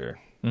gangster.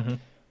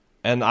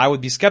 And I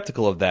would be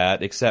skeptical of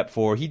that, except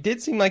for he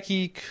did seem like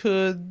he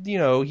could,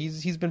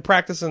 he's been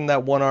practicing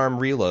that one-arm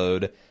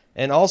reload.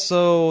 And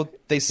also,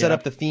 they set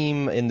up the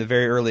theme in the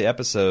very early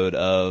episode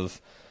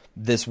of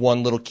this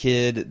one little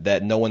kid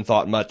that no one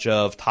thought much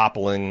of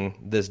toppling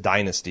this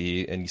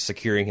dynasty and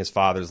securing his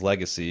father's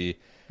legacy.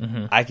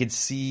 I could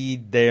see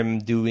them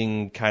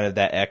doing kind of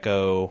that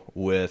echo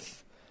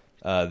with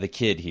the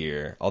kid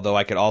here, although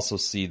I could also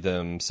see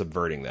them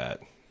subverting that.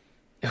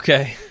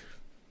 Okay.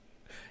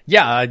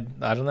 Yeah, I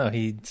don't know.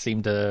 He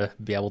seemed to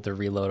be able to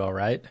reload all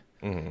right.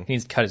 He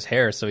needs to cut his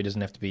hair so he doesn't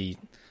have to be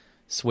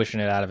swishing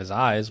it out of his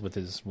eyes with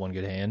his one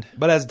good hand.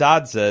 But as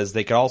Dodd says,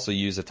 they could also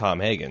use a Tom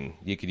Hagen.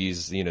 You could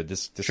use,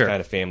 this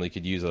kind of family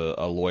could use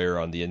a lawyer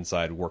on the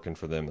inside working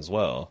for them as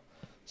well.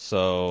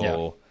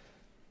 So...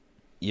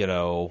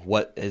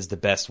 what is the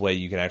best way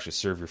you can actually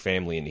serve your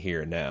family in the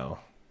here and now?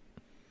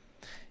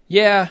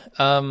 Yeah,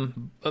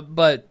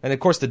 but... And, of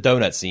course, the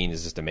donut scene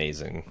is just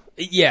amazing.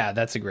 Yeah,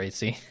 that's a great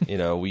scene.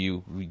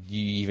 You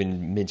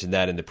even mentioned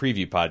that in the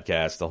preview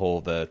podcast, the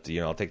whole,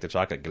 I'll take the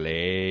chocolate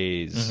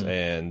glaze,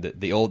 and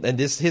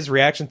his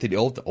reaction to the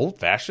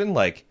old-fashioned,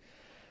 like,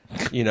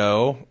 you're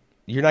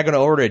not going to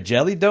order a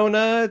jelly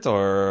donut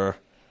or...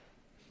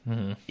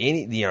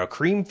 any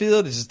cream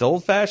filled, it's just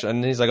old fashioned,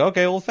 and then he's like,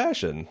 okay, old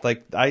fashioned.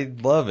 Like, I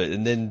love it.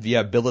 And then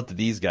bill it to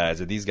these guys,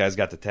 or these guys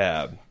got the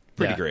tab.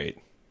 Pretty great.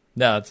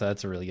 No,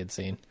 that's a really good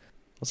scene.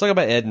 Let's talk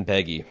about Ed and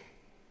Peggy.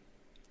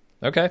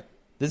 Okay,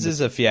 this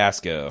is a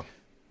fiasco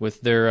with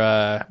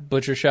their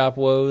butcher shop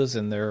woes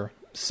and their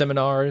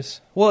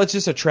seminars. Well, it's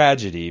just a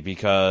tragedy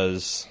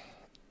because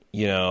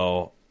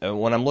when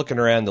I'm looking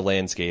around the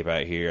landscape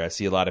out here, I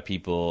see a lot of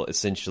people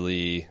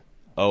essentially,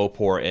 oh,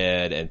 poor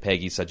Ed, and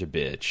Peggy's such a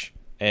bitch.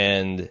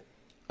 And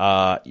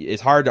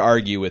it's hard to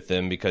argue with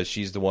them because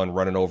she's the one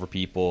running over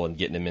people and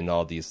getting them into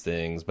all these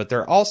things. But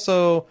they're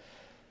also,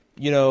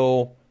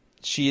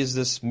 she is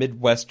this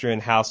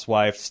Midwestern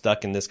housewife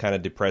stuck in this kind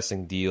of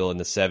depressing deal in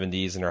the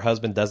 70s, and her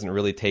husband doesn't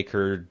really take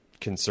her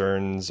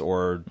concerns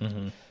or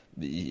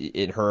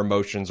in her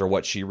emotions or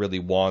what she really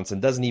wants,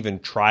 and doesn't even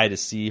try to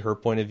see her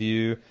point of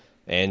view.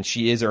 And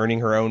she is earning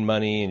her own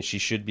money, and she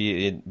should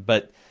be.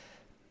 But,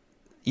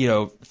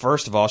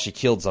 first of all, she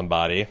killed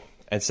somebody.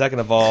 And second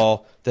of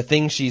all, the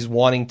thing she's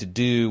wanting to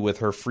do with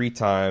her free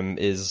time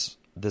is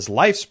this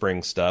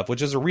LifeSpring stuff,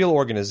 which is a real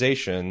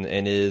organization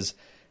and is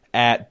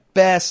at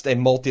best a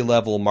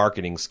multi-level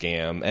marketing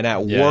scam and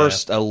at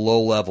worst a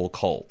low-level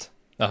cult.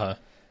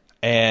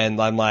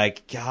 And I'm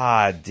like,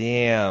 God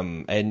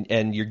damn.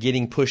 And you're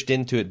getting pushed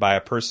into it by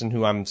a person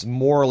who I'm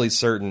morally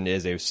certain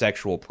is a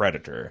sexual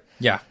predator.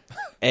 Yeah.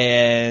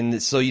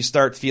 And so you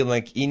start feeling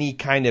like any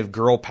kind of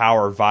girl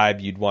power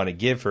vibe you'd want to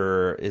give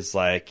her is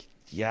like,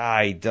 yeah,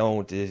 I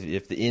don't.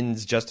 If the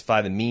ends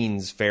justify the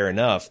means, fair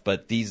enough.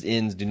 But these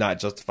ends do not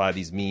justify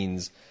these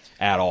means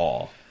at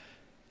all.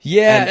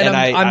 Yeah, and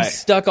I'm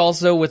stuck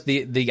also with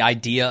the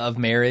idea of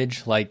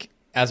marriage, like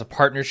as a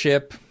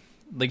partnership.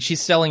 Like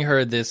she's selling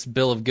her this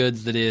bill of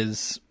goods that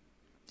is,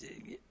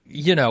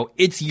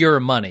 it's your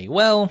money.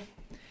 Well,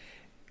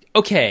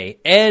 okay,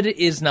 Ed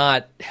is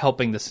not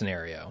helping the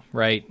scenario,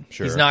 right?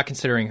 Sure. He's not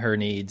considering her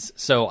needs.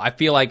 So I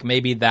feel like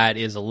maybe that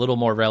is a little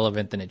more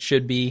relevant than it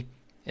should be.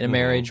 in a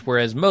marriage,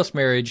 whereas most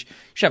marriage,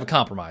 you should have a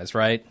compromise,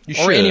 right?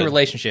 Or any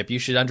relationship, you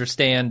should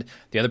understand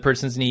the other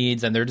person's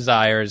needs and their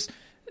desires,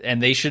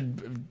 and they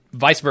should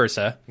vice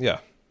versa. Yeah.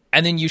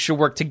 And then you should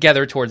work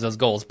together towards those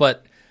goals.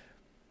 But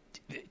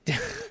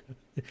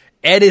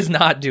Ed is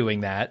not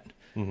doing that.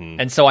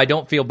 And so I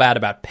don't feel bad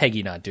about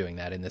Peggy not doing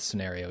that in this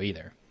scenario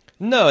either.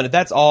 No, and if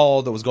that's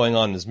all that was going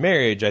on in his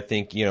marriage, I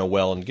think,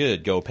 well and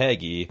good, go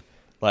Peggy.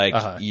 Like,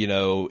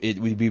 it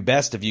would be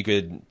best if you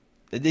could...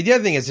 The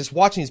other thing is just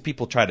watching these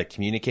people try to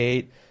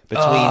communicate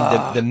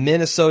between the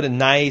Minnesota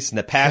nice and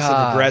the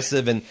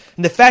passive-aggressive and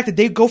the fact that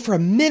they go for a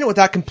minute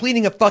without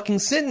completing a fucking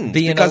sentence.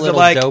 Being because a little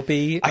they're like,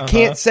 dopey. I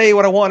can't say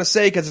what I want to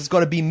say because it's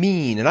going to be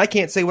mean, and I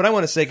can't say what I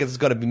want to say because it's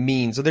going to be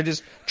mean. So they're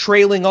just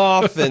trailing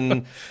off,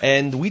 and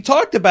we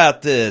talked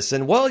about this,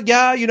 and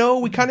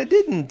we kind of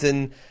didn't,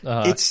 and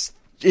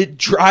it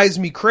drives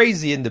me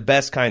crazy in the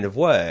best kind of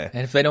way.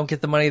 And if they don't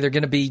get the money, they're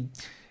going to be...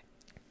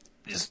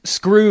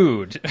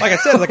 screwed. Like I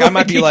said, I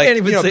might be like,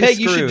 Peg,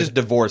 you should just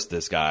divorce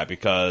this guy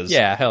because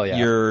hell yeah.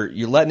 You're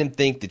letting him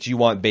think that you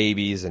want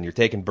babies and you're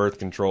taking birth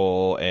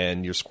control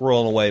and you're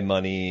squirreling away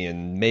money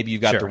and maybe you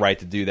got the right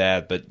to do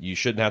that, but you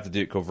shouldn't have to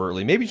do it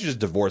covertly. Maybe you should just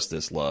divorce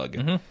this lug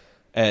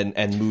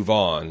and move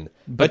on.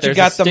 But you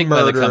got the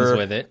murder that comes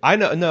with it. I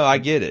know, no, I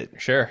get it.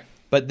 Sure.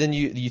 But then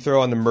you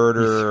throw on the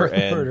murder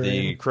and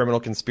the criminal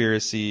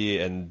conspiracy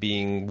and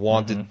being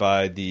wanted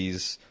by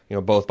these,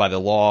 both by the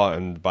law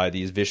and by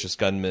these vicious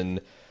gunmen,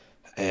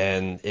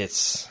 and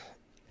it's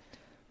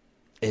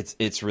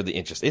really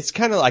interesting. It's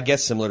kind of, I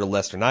guess, similar to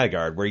Lester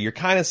Nygaard, where you're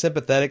kind of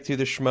sympathetic to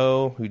the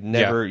schmo who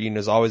never,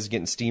 is always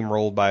getting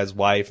steamrolled by his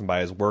wife and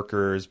by his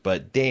workers.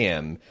 But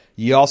damn,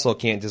 you also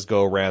can't just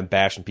go around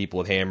bashing people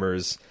with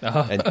hammers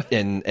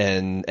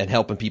and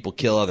helping people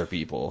kill other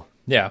people.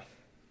 Yeah.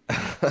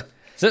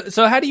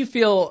 So how do you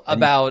feel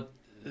about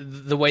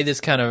the way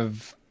this kind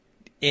of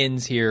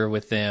ends here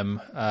with them,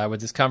 with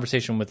this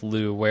conversation with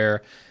Lou,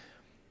 where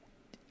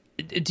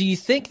do you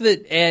think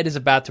that Ed is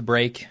about to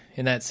break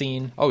in that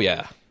scene? Oh,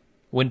 yeah.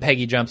 When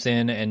Peggy jumps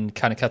in and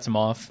kind of cuts him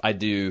off? I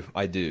do.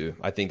 I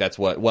think that's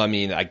what,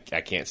 I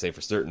can't say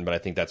for certain, but I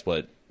think that's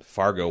what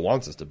Fargo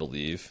wants us to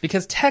believe.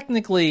 Because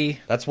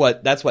technically... That's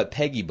what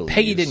Peggy believes.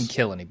 Peggy didn't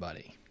kill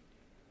anybody.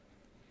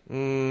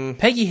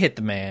 Peggy hit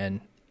the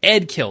man.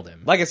 Ed killed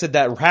him. Like I said,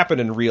 that happened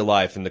in real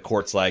life, and the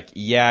court's like,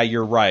 yeah,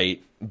 you're right,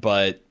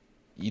 but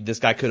this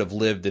guy could have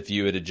lived if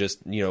you had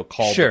just,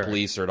 called the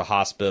police or the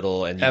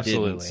hospital, and you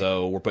didn't,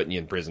 so we're putting you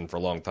in prison for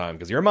a long time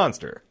because you're a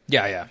monster.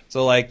 Yeah.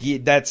 So,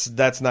 that's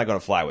not going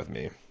to fly with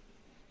me.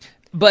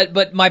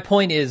 But my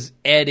point is,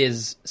 Ed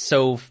is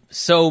so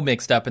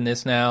mixed up in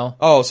this now.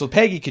 Oh, so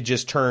Peggy could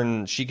just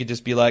she could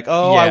just be like,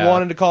 I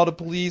wanted to call the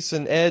police,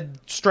 and Ed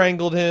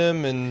strangled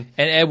him, and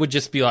Ed would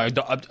just be like...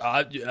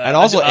 and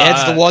also,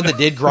 Ed's the one that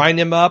did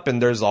grind him up,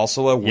 and there's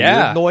also a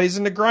weird noise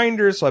in the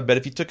grinder, so I bet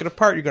if you took it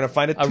apart, you're going to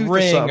find a tooth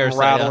or something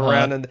rattling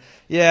around.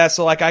 And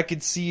so, I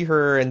could see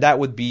her, and that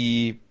would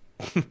be...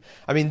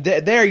 I mean,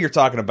 there you're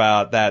talking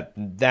about that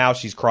now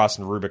she's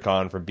crossing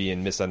Rubicon from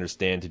being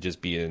misunderstood to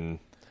just being...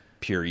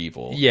 pure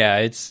evil. Yeah,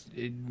 it's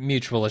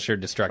mutual assured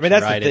destruction. I mean,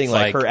 that's right? the thing.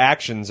 Like, her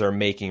actions are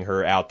making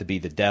her out to be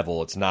the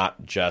devil. It's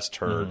not just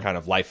her kind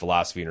of life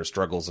philosophy and her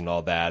struggles and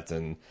all that.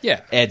 And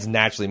Ed's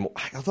naturally more.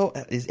 Although,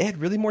 is Ed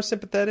really more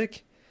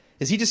sympathetic?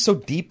 Is he just so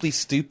deeply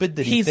stupid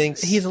that he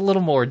thinks he's a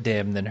little more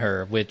dim than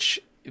her,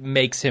 which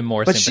makes him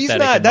more but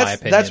sympathetic? She's not. My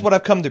opinion. That's what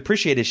I've come to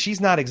appreciate. Is she's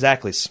not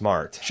exactly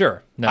smart.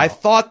 Sure. No. I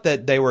thought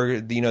that they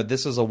were.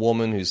 This is a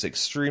woman who's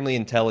extremely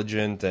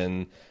intelligent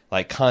and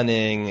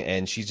cunning,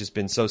 and she's just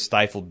been so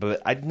stifled. But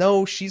I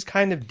know she's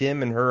kind of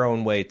dim in her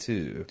own way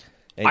too,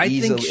 and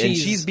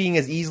she's being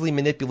as easily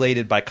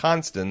manipulated by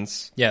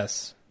Constance.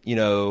 Yes,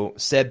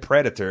 said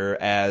predator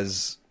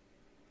as,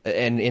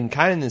 and in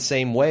kind of the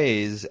same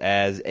ways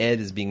as Ed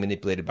is being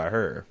manipulated by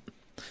her.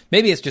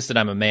 Maybe it's just that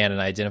I'm a man and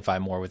I identify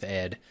more with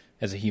Ed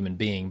as a human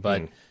being,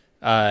 but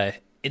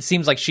it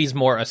seems like she's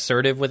more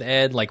assertive with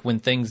Ed. Like when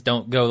things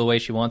don't go the way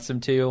she wants them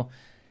to,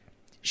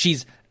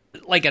 she's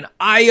like an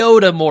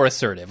iota more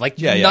assertive. Like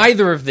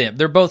neither of them.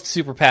 They're both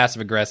super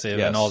passive aggressive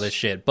and all this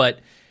shit, but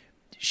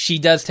she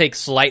does take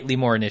slightly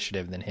more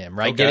initiative than him,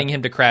 right? Okay. Getting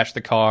him to crash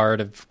the car,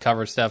 to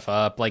cover stuff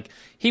up. Like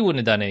he wouldn't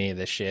have done any of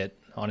this shit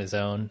on his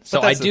own.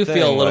 So I do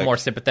feel a little more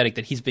sympathetic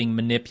that he's being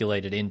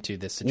manipulated into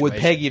this situation. Would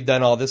Peggy have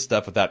done all this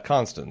stuff without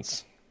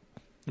Constance?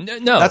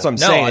 No, that's what I'm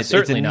saying. It's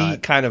a not.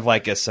 Neat kind of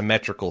like a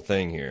symmetrical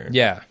thing here.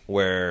 Yeah,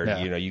 where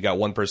you got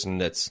one person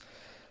that's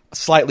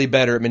slightly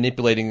better at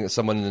manipulating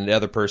someone than the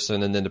other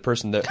person, and then the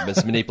person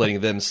that's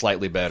manipulating them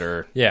slightly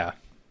better. Yeah,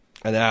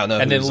 and I don't know.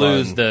 And then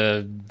lose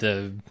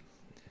the.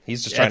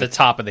 He's just trying at the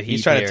top of the heap.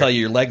 He's trying to tell you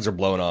your legs are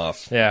blown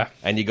off. Yeah,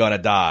 and you're gonna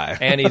die.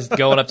 And he's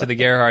going up to the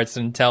Gerhardts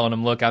and telling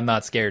them, "Look, I'm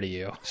not scared of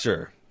you."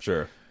 Sure.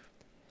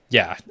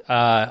 Yeah,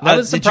 I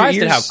was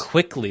surprised at how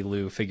quickly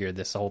Lou figured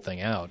this whole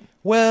thing out.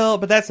 Well,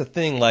 but that's the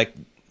thing. Like,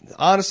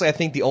 honestly, I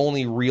think the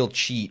only real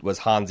cheat was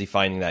Hansi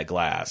finding that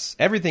glass.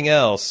 Everything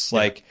else,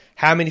 like,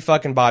 how many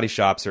fucking body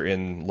shops are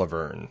in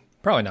Laverne?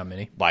 Probably not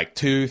many. Like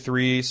 2,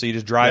 3. So you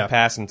just drive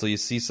past until you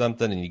see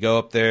something, and you go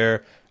up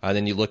there, and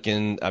then you look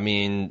in. I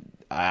mean,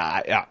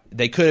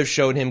 they could have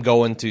showed him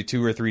going to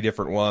 2 or 3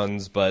 different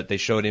ones, but they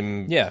showed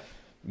him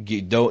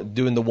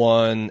doing the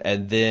one,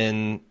 and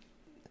then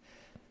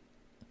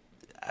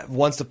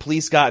once the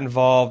police got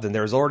involved, and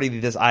there was already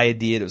this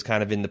idea that was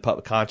kind of in the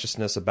public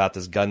consciousness about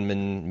this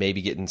gunman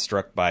maybe getting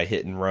struck by a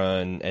hit and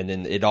run, and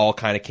then it all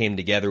kind of came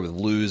together with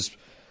Lou's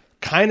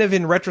kind of,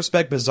 in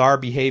retrospect, bizarre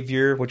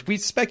behavior, which we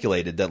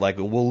speculated that, like,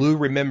 will Lou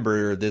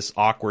remember this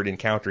awkward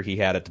encounter he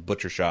had at the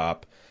butcher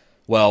shop?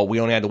 Well, we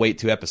only had to wait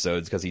 2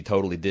 episodes because he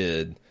totally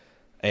did.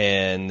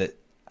 And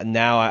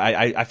now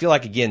I feel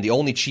like, again, the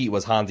only cheat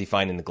was Hansi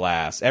finding the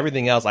glass.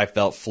 Everything else I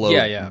felt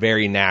flowed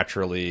very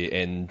naturally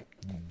and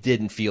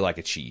didn't feel like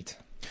a cheat.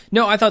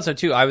 No, I thought so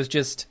too. I was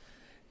just,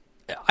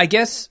 I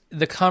guess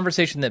the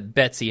conversation that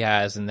Betsy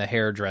has in the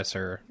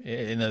hairdresser,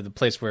 in the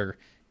place where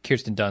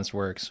Kirsten Dunst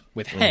works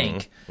with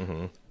Hank,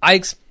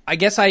 I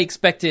guess I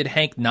expected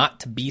Hank not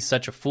to be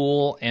such a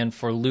fool and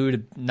for Lou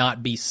to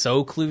not be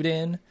so clued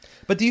in.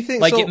 But do you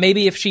think, like,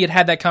 maybe if she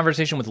had that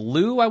conversation with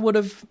Lou, I would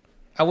have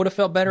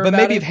felt better about it. But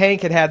maybe if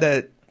Hank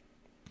had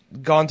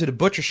gone to the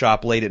butcher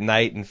shop late at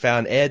night and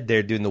found Ed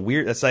there doing the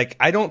weird, it's like,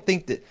 I don't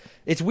think that,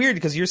 it's weird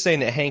because you're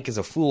saying that Hank is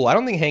a fool. I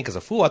don't think Hank is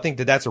a fool. I think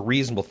that that's a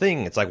reasonable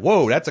thing. It's like,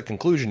 whoa, that's a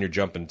conclusion you're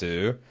jumping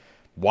to.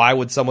 Why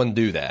would someone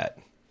do that?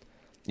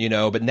 You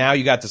know, but now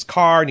you got this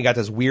car, and you got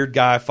this weird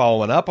guy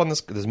following up on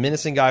this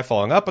menacing guy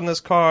following up on this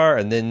car,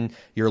 and then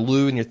you're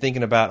Lou, and you're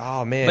thinking about,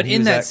 oh, man. But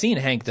in that scene,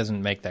 Hank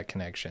doesn't make that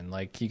connection.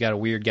 Like, you got a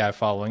weird guy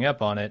following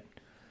up on it.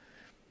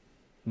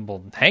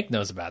 Well, Hank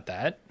knows about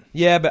that.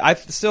 Yeah, but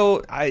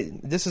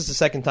this is the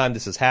second time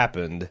this has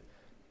happened.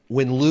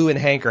 When Lou and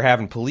Hank are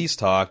having police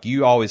talk,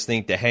 you always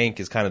think that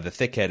Hank is kind of the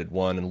thick-headed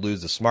one and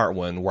Lou's the smart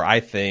one, where I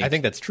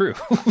think that's true.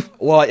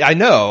 Well, I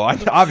know.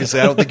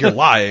 Obviously, I don't think you're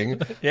lying.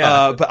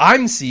 But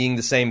I'm seeing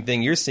the same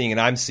thing you're seeing, and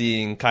I'm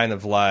seeing kind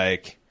of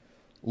like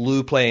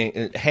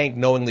Hank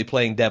knowingly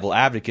playing devil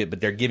advocate,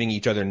 but they're giving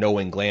each other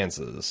knowing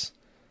glances.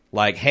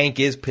 Like, Hank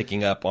is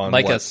picking up on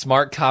a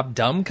smart cop,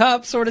 dumb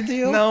cop sort of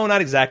deal? No,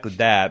 not exactly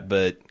that,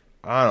 but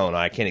I don't know.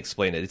 I can't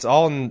explain it. It's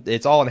all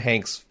in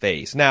Hank's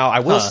face. Now,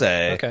 I will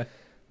say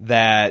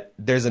that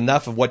there's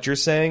enough of what you're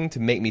saying to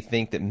make me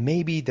think that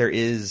maybe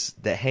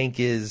that Hank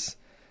is,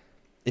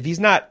 if he's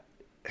not,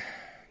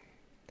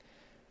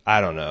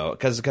 I don't know,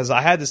 because I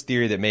had this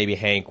theory that maybe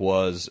Hank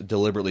was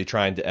deliberately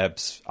trying to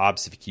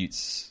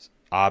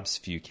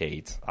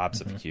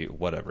obfuscate,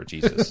 whatever,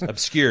 Jesus,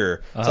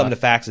 obscure some of the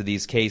facts of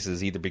these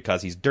cases, either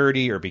because he's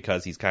dirty or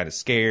because he's kind of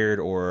scared,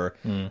 or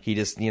he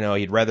just,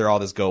 he'd rather all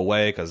this go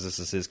away because this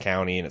is his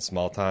county and it's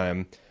small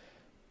time.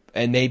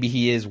 And maybe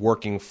he is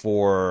working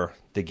for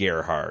the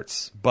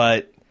Gerhardts.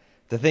 But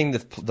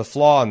the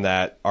flaw in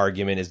that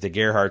argument is the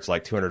Gerhardt's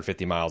like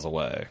 250 miles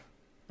away.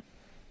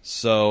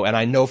 So, and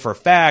I know for a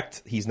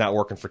fact he's not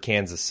working for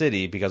Kansas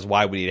City, because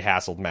why would he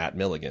have hassled Matt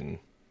Milligan?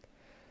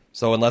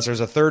 So unless there's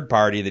a third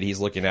party that he's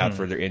looking out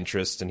for their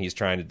interests and he's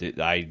trying to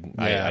do,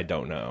 I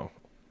don't know.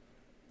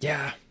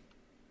 Yeah.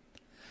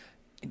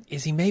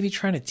 Is he maybe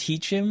trying to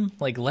teach him?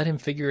 Like, let him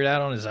figure it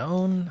out on his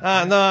own?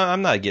 No,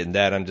 I'm not getting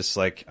that. I'm just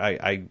like,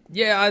 I'm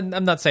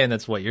not saying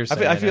that's what you're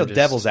saying. I feel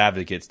devil's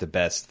advocate's the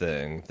best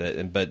thing.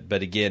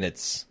 But again,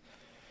 it's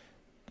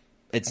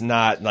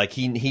not like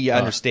he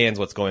understands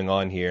what's going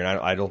on here, and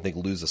I don't think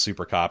Lou's a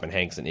super cop and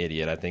Hank's an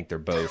idiot. I think they're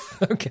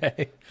both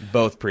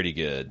both pretty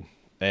good.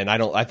 And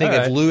I think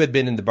if Lou had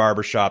been in the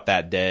barbershop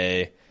that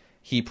day,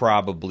 he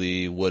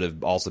probably would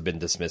have also been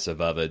dismissive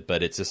of it.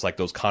 But it's just like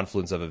those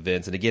confluence of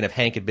events. And again, if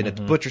Hank had been at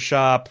the butcher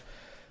shop,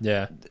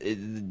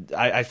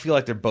 I feel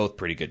like they're both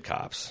pretty good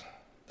cops.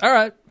 All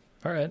right.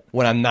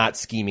 When I'm not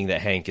scheming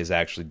that Hank is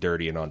actually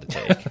dirty and on the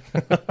take.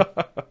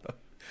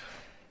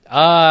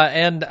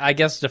 And I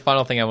guess the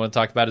final thing I want to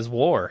talk about is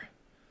war.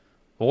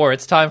 War.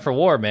 It's time for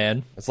war,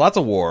 man. It's lots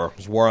of war.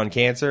 There's war on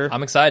cancer.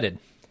 I'm excited.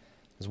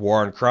 There's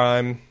war on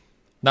crime.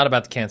 Not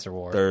about the cancer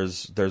war.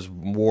 There's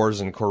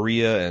wars in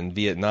Korea and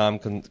Vietnam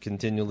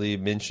continually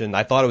mentioned.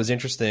 I thought it was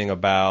interesting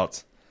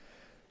about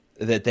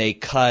that they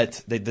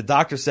cut. The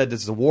doctor said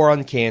this is a war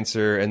on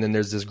cancer, and then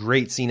there's this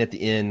great scene at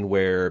the end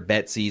where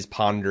Betsy's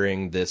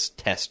pondering this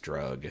test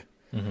drug,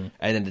 and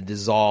then it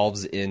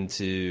dissolves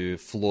into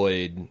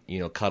Floyd,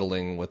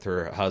 cuddling with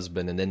her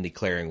husband and then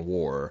declaring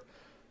war,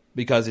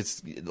 because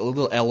it's a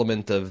little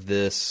element of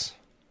this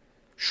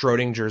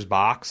Schrodinger's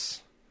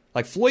box.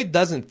 Like, Floyd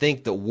doesn't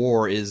think that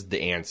war is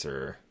the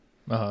answer,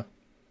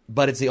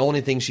 but it's the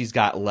only thing she's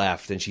got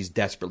left, and she's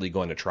desperately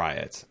going to try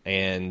it.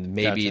 And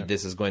maybe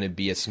this is going to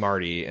be a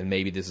smarty, and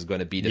maybe this is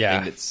going to be the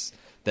thing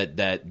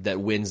that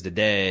wins the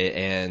day.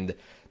 And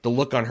the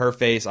look on her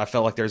face, I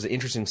felt like there's an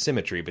interesting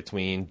symmetry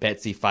between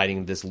Betsy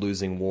fighting this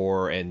losing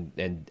war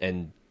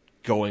and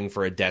going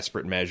for a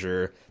desperate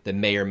measure that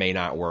may or may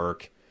not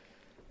work.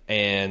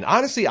 And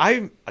honestly,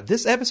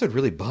 this episode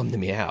really bummed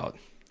me out.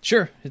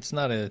 Sure, it's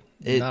not a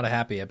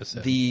happy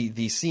episode.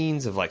 The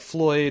scenes of like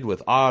Floyd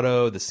with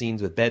Otto, the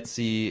scenes with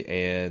Betsy,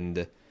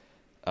 and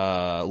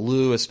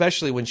Lou,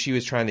 especially when she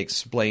was trying to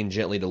explain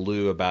gently to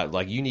Lou about,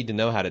 like, you need to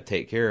know how to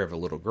take care of a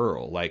little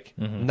girl. Like,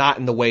 not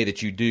in the way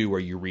that you do where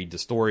you read the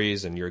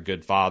stories and you're a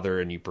good father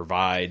and you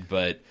provide,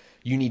 but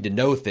you need to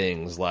know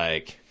things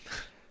like,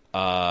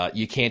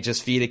 you can't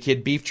just feed a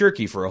kid beef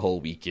jerky for a whole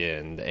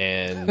weekend,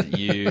 and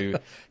you,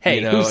 hey,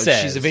 you know, who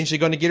says? She's eventually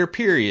going to get her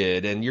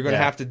period, and you're going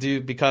to have to do,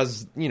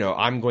 because, you know,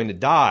 I'm going to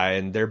die,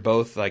 and they're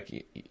both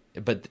like,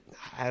 but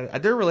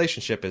their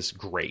relationship is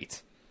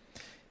great.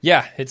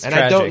 Yeah, it's and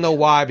tragic. I don't know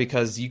why,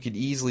 because you could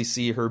easily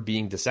see her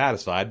being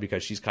dissatisfied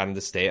because she's kind of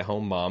the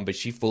stay-at-home mom, but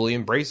she fully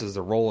embraces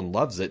the role and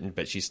loves it,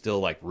 but she's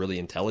still, like, really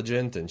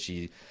intelligent, and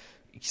she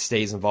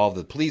stays involved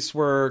with police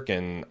work,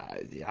 and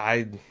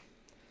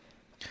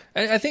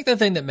I think the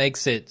thing that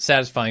makes it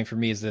satisfying for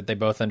me is that they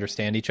both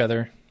understand each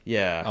other.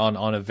 Yeah.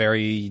 On a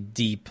very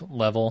deep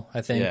level,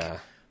 I think. Yeah.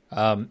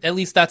 At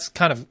least that's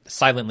kind of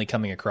silently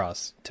coming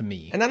across to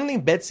me. And I don't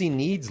think Betsy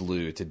needs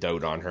Lou to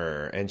dote on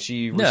her. And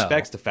she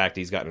respects the fact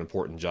that he's got an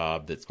important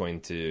job that's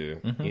going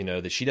to, you know,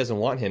 that she doesn't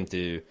want him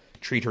to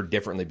treat her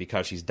differently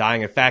because she's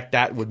dying. In fact,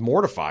 that would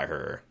mortify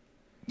her.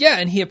 Yeah,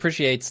 and he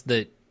appreciates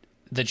that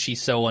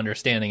she's so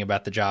understanding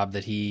about the job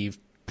that he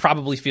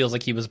probably feels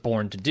like he was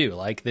born to do.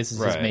 Like, this is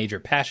his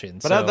major passion.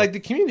 But I'd like to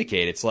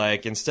communicate. It's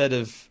like, instead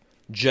of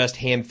just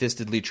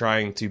ham-fistedly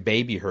trying to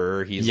baby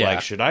her, he's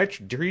like, should I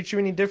treat you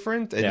any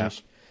different?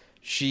 And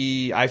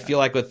she, I feel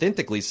like,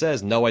 authentically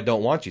says, no, I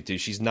don't want you to.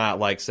 She's not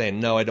like saying,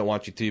 no, I don't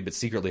want you to, but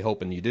secretly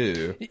hoping you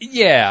do.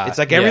 Yeah. It's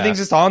like everything's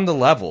just on the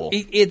level.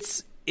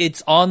 It's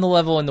on the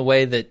level in the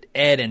way that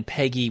Ed and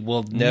Peggy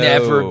will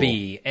never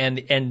be, and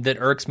that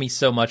irks me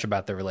so much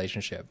about their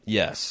relationship.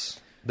 Yes.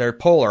 They're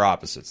polar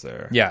opposites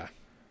there. Yeah.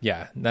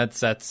 Yeah,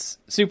 that's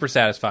super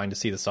satisfying to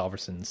see the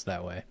Solversons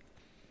that way.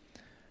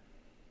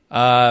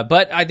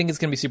 But I think it's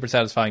going to be super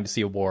satisfying to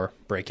see a war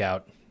break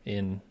out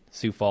in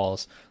Sioux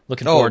Falls.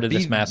 Looking forward to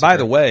this massacre. By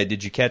the way,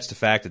 did you catch the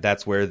fact that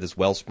that's where this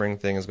wellspring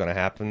thing is going to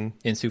happen?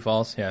 In Sioux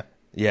Falls, yeah.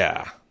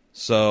 Yeah.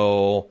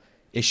 So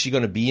is she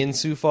going to be in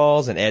Sioux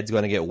Falls and Ed's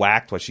going to get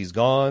whacked while she's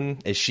gone?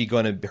 Is she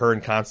going to, her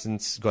and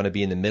Constance going to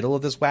be in the middle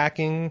of this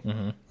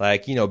whacking?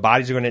 Like, you know,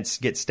 bodies are going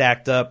to get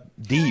stacked up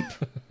deep.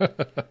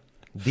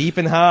 Deep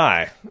and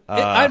high.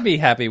 I'd be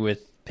happy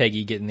with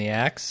Peggy getting the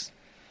axe.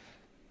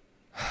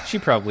 She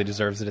probably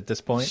deserves it at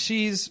this point.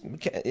 She's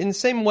in the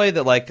same way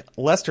that, like,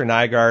 Lester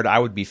Nygaard, I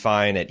would be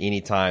fine at any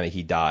time that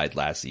he died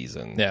last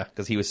season. Yeah.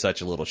 Because he was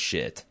such a little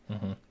shit.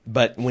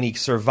 But when he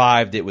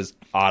survived, it was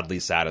oddly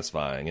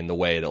satisfying in the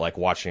way that, like,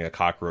 watching a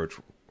cockroach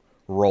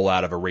roll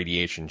out of a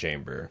radiation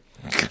chamber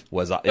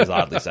is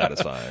oddly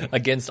satisfying.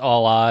 Against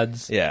all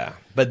odds. Yeah.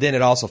 But then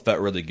it also felt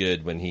really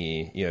good when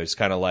he, you know, it's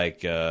kind of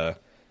like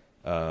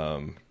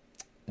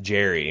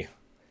Jerry,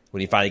 when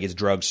he finally gets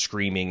drugged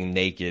screaming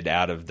naked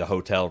out of the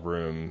hotel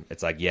room.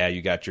 It's like, yeah,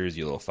 you got yours,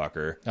 you little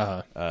fucker.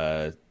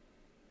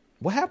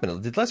 What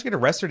happened? Did Lester get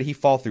arrested or did he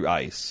fall through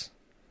ice?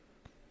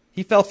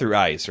 He fell through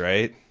ice,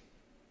 right?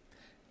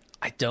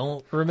 I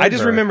don't remember. I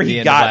just remember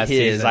he got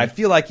his. Season. I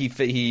feel like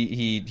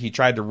he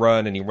tried to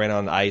run and he ran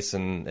on ice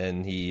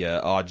and he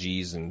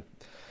geez, and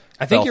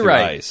I think you're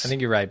right. Ice. I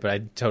think you're right, but I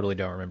totally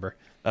don't remember.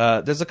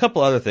 There's a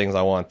couple other things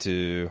I want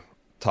to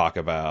talk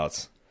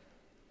about.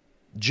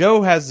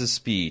 Joe has this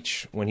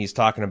speech when he's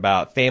talking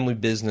about family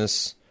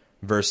business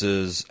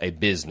versus a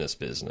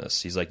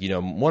business. He's like, you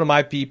know, one of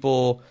my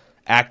people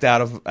act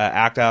out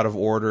of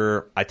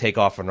order, I take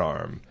off an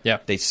arm. Yeah.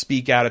 They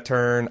speak out of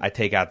turn, I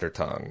take out their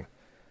tongue.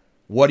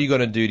 What are you going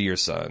to do to your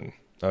son?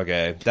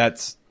 Okay,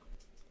 that's...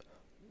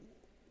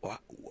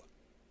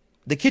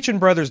 The Kitchen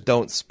Brothers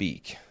don't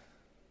speak.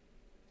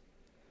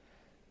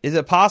 Is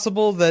it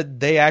possible that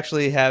they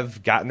actually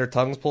have gotten their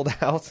tongues pulled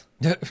out?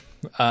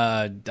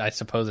 I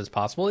suppose it's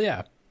possible,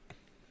 yeah.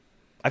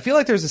 I feel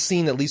like there's a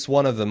scene at least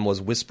one of them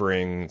was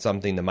whispering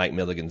something to Mike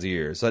Milligan's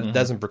ear. So that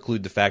doesn't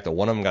preclude the fact that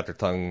one of them got their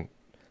tongue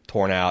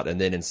torn out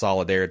and then in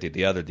solidarity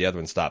the other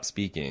one stopped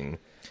speaking.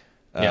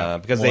 Yeah,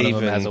 because one of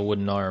them has a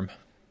wooden arm.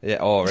 Yeah.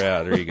 Oh,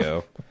 yeah, there you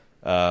go.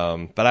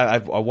 But I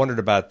wondered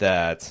about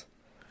that.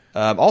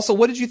 Also,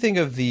 what did you think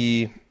of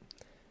the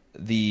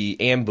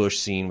ambush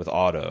scene with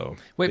Otto?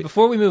 Wait,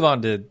 before we move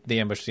on to the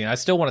ambush scene, I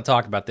still want to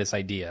talk about this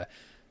idea,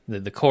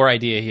 the core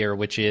idea here,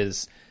 which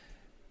is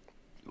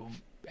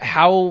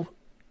how,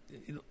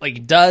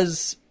 like,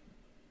 does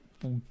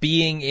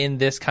being in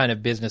this kind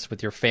of business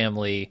with your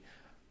family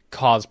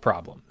cause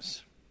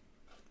problems?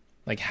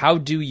 Like, how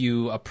do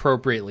you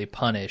appropriately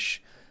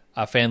punish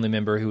a family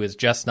member who is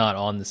just not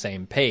on the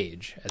same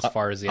page as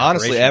far as the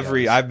honestly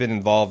goes? I've been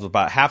involved.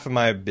 About half of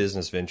my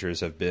business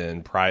ventures have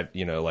been private,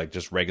 you know, like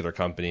just regular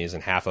companies,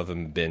 and half of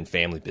them have been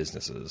family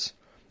businesses.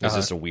 It's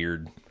just a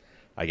weird,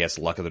 I guess,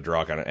 luck of the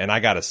draw kind of. And I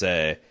gotta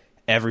say,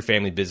 every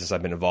family business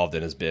I've been involved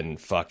in has been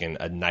fucking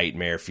a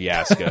nightmare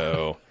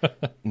fiasco,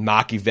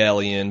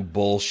 Machiavellian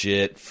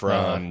bullshit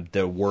from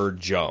the word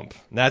jump.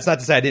 Now, that's not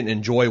to say I didn't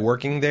enjoy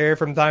working there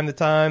from time to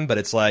time, but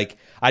it's like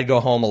I'd go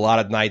home a lot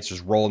of nights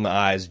just rolling my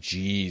eyes.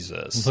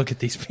 Jesus, look at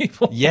these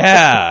people.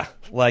 Yeah,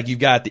 Like, you've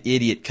got the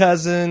idiot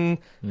cousin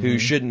who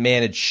shouldn't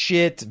manage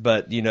shit,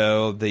 but,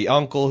 the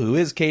uncle who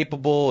is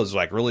capable is,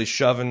 like, really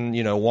shoving,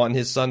 wanting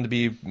his son to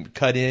be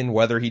cut in,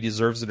 whether he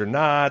deserves it or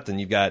not. And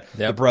you've got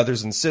the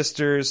brothers and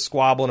sisters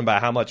squabbling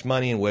about how much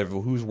money and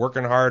who's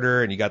working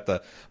harder. And you got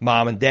the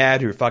mom and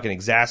dad who are fucking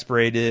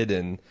exasperated.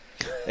 And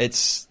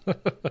it's,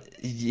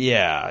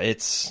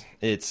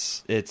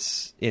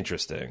 it's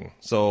interesting.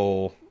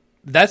 So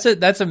that's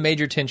a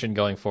major tension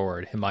going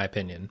forward, in my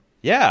opinion.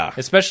 Yeah.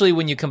 Especially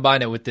when you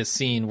combine it with this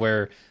scene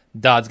where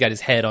Dodd's got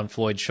his head on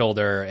Floyd's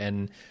shoulder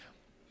and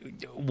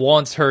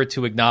wants her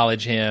to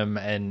acknowledge him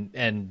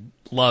and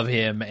love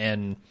him,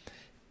 and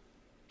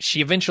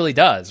she eventually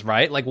does,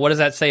 right? Like, what does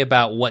that say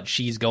about what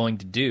she's going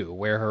to do,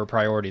 where her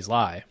priorities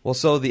lie? Well,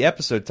 so the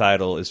episode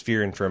title is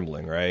Fear and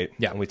Trembling, right?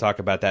 Yeah. And we talk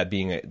about that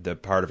being the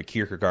part of a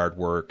Kierkegaard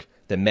work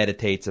that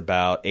meditates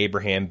about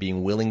Abraham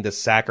being willing to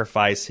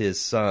sacrifice his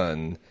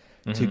son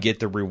to get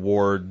the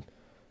reward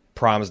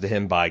promised to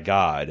him by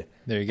God.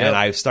 There you go. And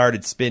I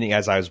started spinning,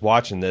 as I was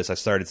watching this, I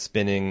started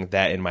spinning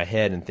that in my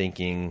head and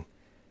thinking,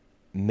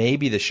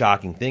 maybe the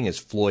shocking thing is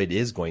Floyd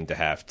is going to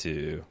have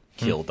to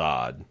kill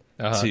Dodd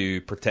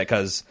to protect,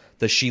 because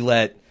does she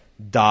let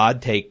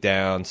Dodd take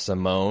down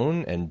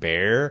Simone and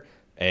Bear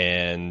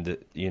and,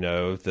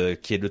 the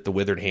kid with the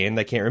withered hand,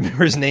 I can't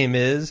remember his name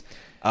is,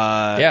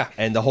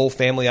 and the whole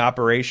family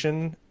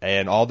operation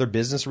and all their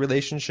business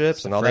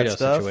relationships and all that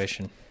stuff?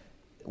 Situation.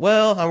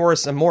 Well,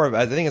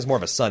 I think it's more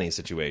of a Sonny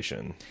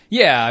situation.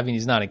 Yeah, I mean,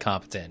 he's not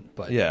incompetent,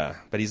 but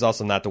but he's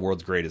also not the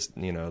world's greatest.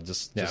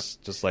 Just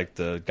like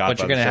the Godfather. But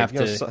you're gonna have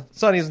to.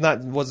 Sonny's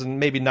wasn't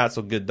maybe not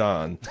so good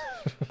Don.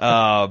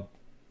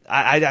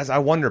 I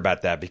wonder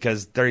about that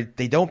because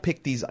they don't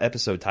pick these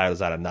episode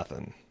titles out of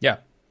nothing. Yeah,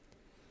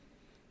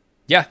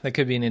 that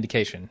could be an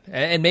indication,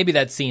 and maybe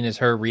that scene is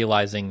her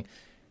realizing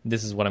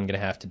this is what I'm going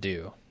to have to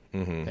do,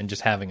 and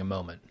just having a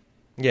moment.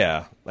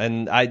 Yeah,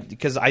 and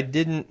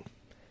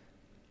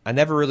I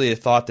never really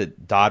thought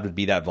that Dodd would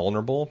be that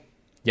vulnerable.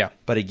 Yeah.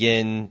 But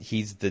again,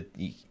 he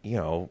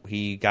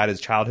got his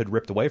childhood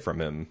ripped away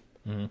from him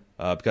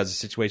because of the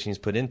situation he's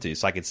put into.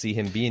 So I could see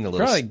him being a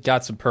little... Probably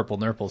got some purple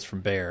nurples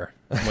from Bear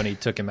when he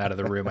took him out of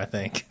the room, I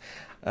think.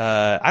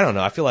 I don't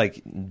know. I feel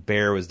like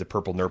Bear was the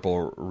purple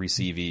nurple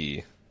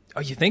receivee. Oh,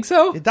 you think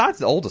so? Dodd's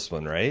the oldest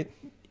one, right?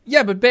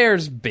 Yeah, but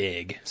Bear's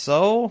big.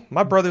 So?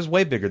 My brother's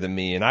way bigger than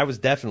me, and I was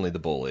definitely the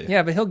bully.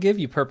 Yeah, but he'll give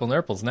you purple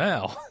nurples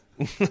now.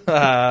 Like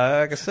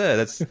I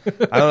said,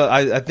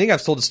 I think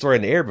I've told the story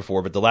in the air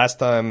before, but the last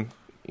time,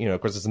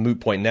 of course, it's a moot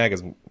point now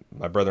because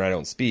my brother and I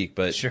don't speak.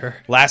 But sure.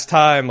 Last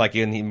time, like,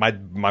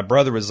 my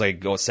brother was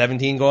like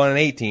 17 going on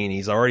 18.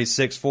 He's already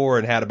 6'4"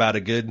 and had about a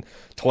good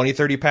 20,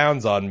 30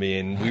 pounds on me,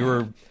 and we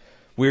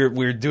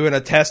were doing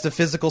a test of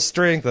physical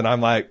strength, and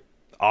I'm like,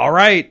 all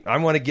right,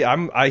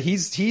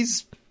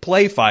 he's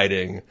play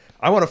fighting.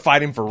 I want to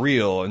fight him for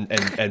real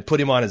and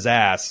put him on his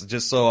ass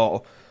just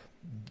so.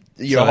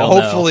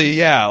 Hopefully,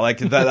 like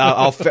that.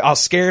 I'll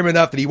scare him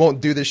enough that he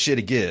won't do this shit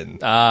again.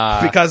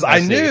 Because I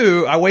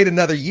knew I wait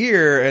another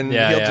year and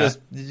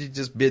he'll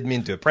just bid me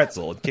into a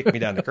pretzel and kick me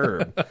down the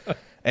curb,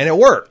 and it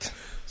worked.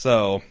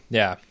 So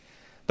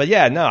but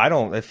no, I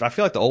don't. I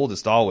feel like the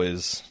oldest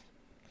always,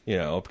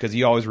 because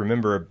you always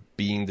remember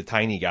being the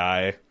tiny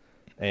guy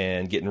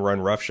and getting run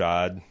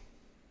roughshod.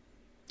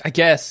 I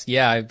guess,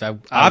 I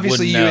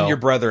obviously you and your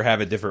brother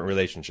have a different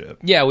relationship.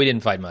 Yeah, we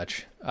didn't fight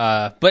much.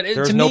 But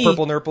there's no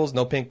purple nurples,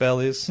 no pink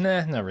bellies.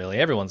 Nah, not really.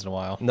 Every once in a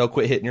while. No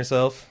quit hitting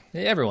yourself.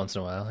 Yeah, every once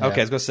in a while. Yeah.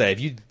 Okay, I was gonna say if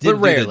you did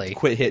rarely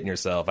quit hitting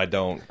yourself, I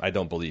don't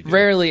believe you.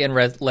 Rarely and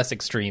less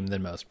extreme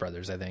than most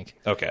brothers, I think.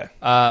 Okay.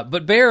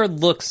 But Bear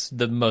looks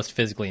the most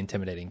physically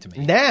intimidating to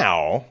me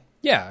now.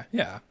 Yeah.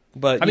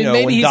 But I mean,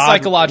 maybe he's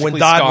psychologically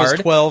scarred. When Dodd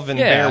was 12 and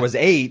Bear was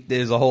 8,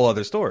 there's a whole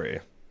other story.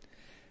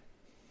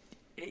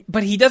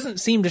 But he doesn't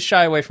seem to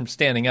shy away from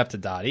standing up to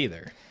Dodd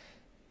either.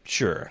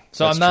 Sure.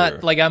 So I'm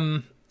not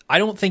I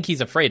don't think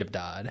he's afraid of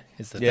Dodd.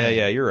 Is the thing.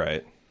 Yeah, you're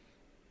right.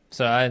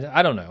 So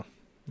I don't know.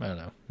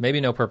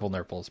 Maybe no purple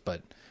nurples,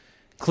 but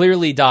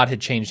clearly Dodd had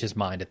changed his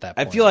mind at that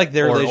point. I feel like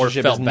their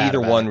relationship is neither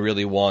one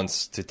really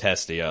wants to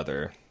test the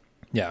other.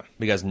 Yeah.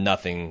 Because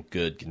nothing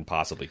good can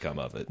possibly come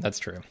of it. That's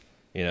true.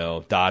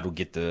 Dodd will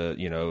get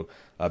the,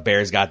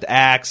 Bear's got the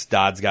axe,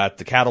 Dodd's got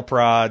the cattle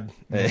prod.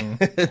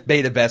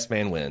 May the best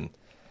man win.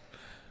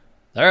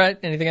 All right.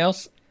 Anything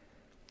else?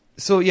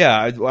 So,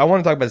 I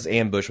want to talk about this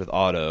ambush with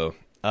Otto,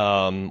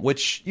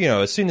 which,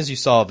 as soon as you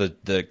saw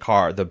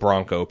the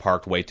Bronco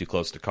parked way too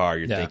close to the car,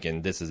 you're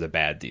thinking this is a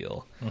bad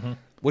deal,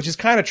 which is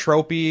kind of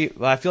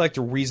tropey. I feel like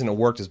the reason it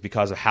worked is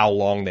because of how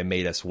long they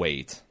made us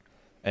wait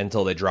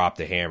until they dropped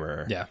the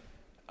hammer. Yeah.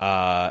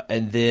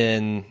 And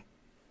then,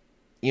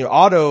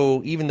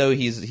 Otto, even though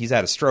he's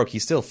had a stroke,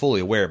 he's still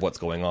fully aware of what's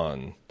going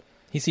on.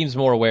 He seems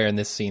more aware in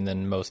this scene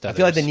than most others. I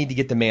feel like they need to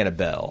get the man a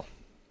bell.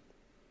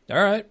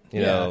 All right.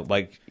 Hector.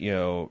 Like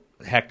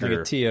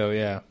a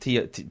Tio,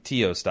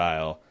 Tio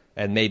style.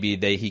 And maybe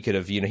he could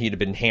have, he'd have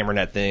been hammering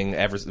that thing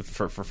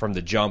from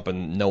the jump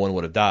and no one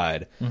would have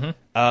died.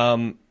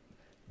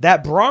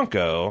 That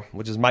Bronco,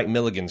 which is Mike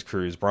Milligan's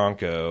crew's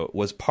Bronco,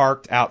 was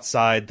parked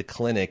outside the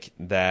clinic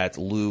that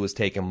Lou was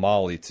taking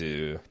Molly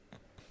to.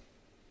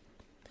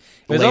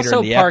 It was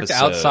also parked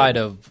outside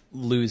of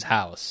Lou's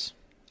house.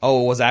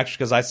 Oh, it was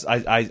actually because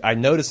I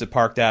noticed it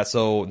parked out,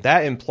 so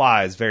that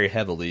implies very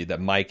heavily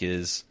that Mike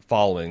is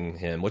following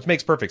him, which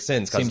makes perfect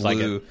sense because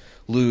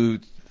Lou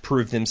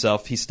proved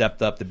himself. He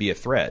stepped up to be a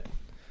threat.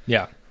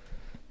 Yeah.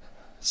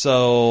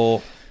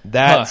 So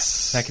that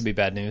could be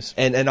bad news.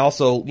 And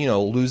also,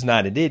 Lou's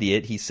not an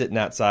idiot. He's sitting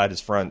outside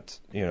his front,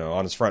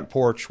 on his front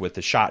porch with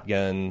a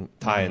shotgun,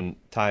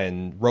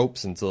 tying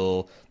ropes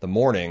until the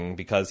morning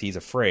because he's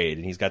afraid,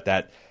 and he's got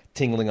that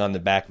tingling on the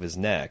back of his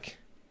neck.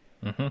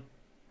 Mm-hmm.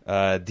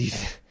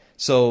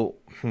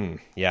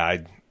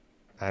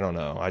 I don't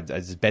know.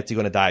 Is Betsy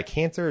going to die of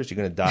cancer, or is she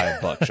going to die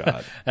of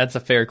buckshot? That's a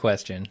fair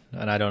question,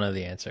 and I don't know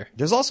the answer.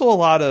 There's also a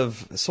lot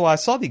of... So I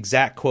saw the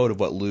exact quote of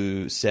what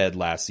Lou said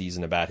last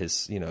season about his,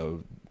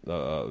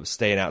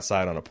 staying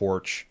outside on a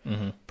porch,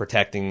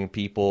 protecting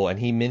people, and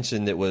he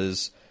mentioned it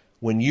was,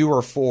 when you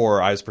were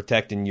 4, I was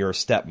protecting your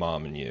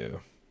stepmom and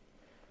you.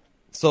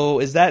 So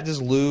is that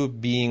just Lou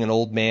being an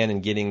old man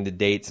and getting the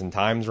dates and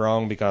times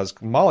wrong? Because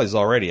Molly's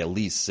already at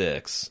least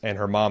 6, and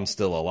her mom's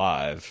still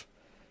alive.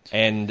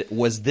 And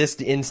was this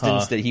the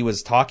instance that he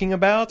was talking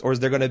about, or is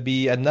there going to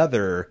be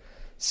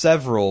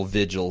several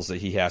vigils that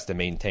he has to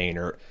maintain?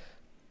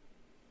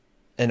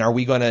 And are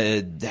we going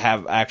to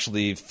have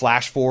actually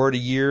flash forward a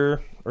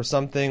year or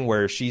something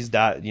where she's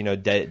dead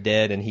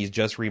and he's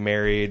just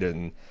remarried?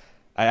 And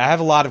I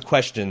have a lot of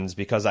questions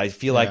because I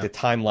feel like the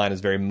timeline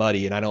is very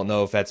muddy, and I don't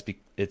know if it's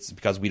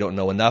because we don't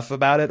know enough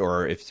about it,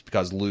 or if it's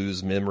because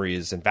Lou's memory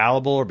is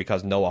infallible, or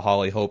because Noah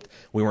Hawley hoped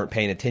we weren't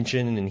paying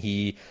attention and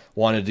he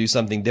wanted to do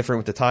something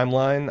different with the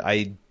timeline.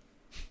 I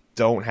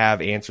don't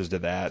have answers to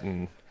that,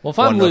 and if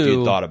I'm Lou, if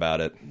you thought about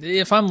it.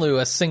 If I'm Lou,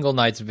 a single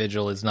night's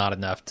vigil is not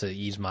enough to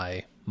ease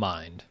my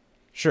mind.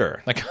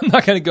 Sure. Like, I'm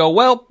not going to go,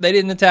 well, they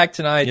didn't attack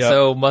tonight,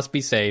 so must be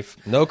safe.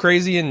 No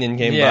crazy Indian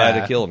came by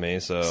to kill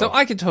me, so... So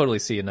I could totally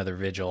see another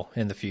vigil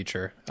in the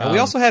future. And we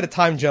also had a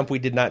time jump we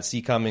did not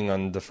see coming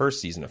on the first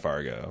season of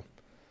Fargo.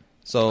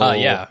 So...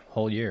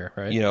 whole year,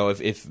 right?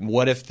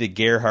 What if the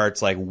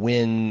Gerhardts,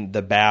 win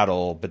the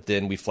battle, but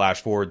then we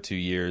flash forward 2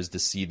 years to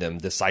see them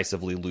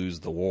decisively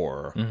lose the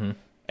war? Mm-hmm.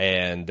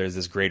 And there's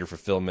this greater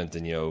fulfillment,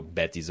 and,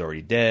 Betty's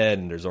already dead,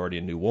 and there's already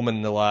a new woman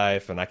in the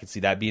life, and I could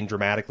see that being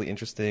dramatically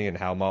interesting, and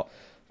how...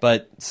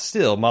 But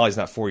still, Molly's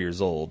not 4 years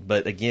old.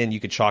 But again,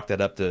 you could chalk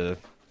that up to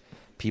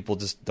people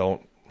just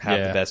don't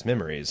have the best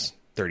memories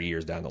 30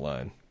 years down the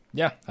line.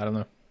 Yeah, I don't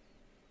know.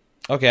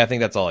 Okay, I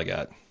think that's all I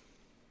got.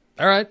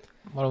 All right.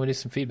 Why don't we do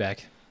some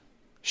feedback?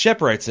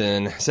 Shep writes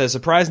in, says,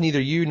 surprised neither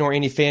you nor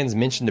any fans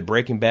mentioned the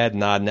Breaking Bad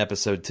nod in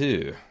episode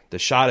 2. The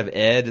shot of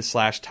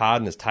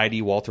Ed/Todd and his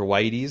tidy Walter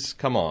Whiteys.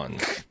 Come on.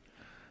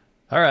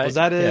 All right. Was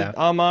that an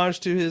homage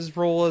to his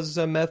role as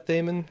Meth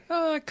Damon?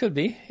 It could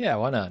be. Yeah,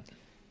 why not?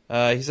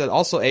 He said,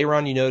 also,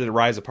 Aaron, you noted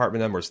Rye's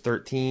apartment number is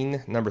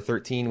 13. Number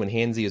 13, when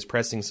Hansy is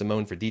pressing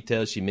Simone for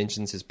details, she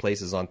mentions his place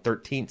is on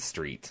 13th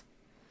Street.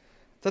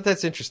 I thought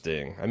that's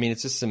interesting. I mean,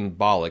 it's just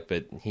symbolic,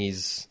 but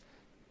it's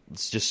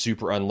just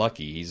super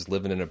unlucky. He's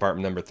living in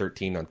apartment number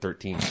 13 on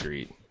 13th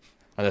Street,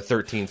 on the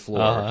 13th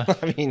floor.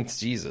 I mean,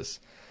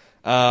 Jesus.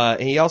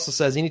 And he also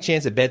says, any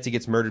chance that Betsy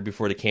gets murdered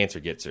before the cancer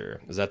gets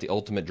her? Is that the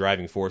ultimate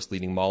driving force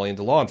leading Molly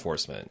into law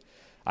enforcement?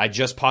 I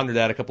just pondered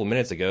that a couple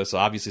minutes ago, so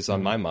obviously it's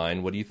on my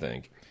mind. What do you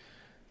think?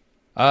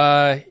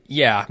 I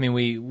mean,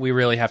 we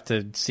really have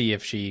to see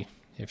if she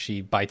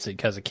bites it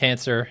because of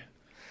cancer,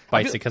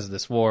 bites it because of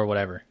this war,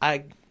 whatever.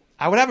 I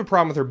would have a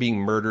problem with her being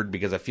murdered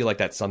because I feel like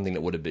that's something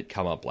that would have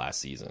come up last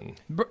season.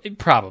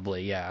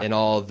 Probably, yeah. And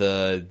all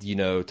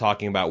the,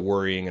 talking about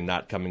worrying and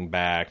not coming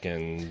back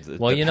and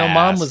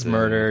Mom was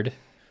murdered.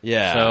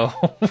 Yeah.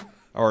 So...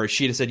 Or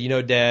she'd have said,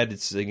 Dad,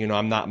 it's,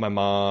 I'm not my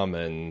mom.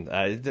 And,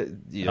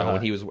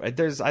 when he was, I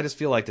just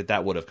feel like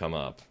that would have come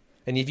up.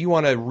 And if you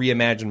want to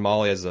reimagine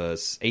Molly as a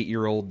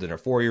 8-year-old and a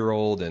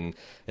 4-year-old, and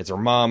it's her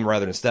mom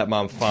rather than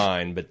stepmom,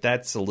 fine. But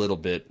that's a little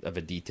bit of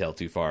a detail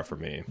too far for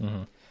me.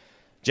 Mm-hmm.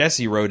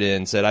 Jesse wrote in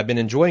and said, I've been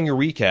enjoying your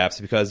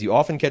recaps because you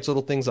often catch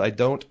little things I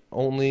don't,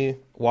 only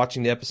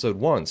watching the episode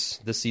once.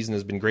 This season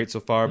has been great so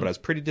far, but I was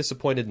pretty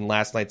disappointed in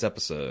last night's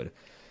episode.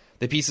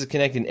 The pieces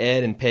connecting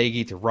Ed and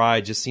Peggy to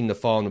Rye just seem to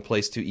fall into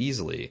place too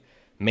easily.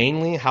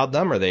 Mainly, how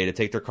dumb are they to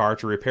take their car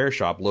to a repair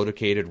shop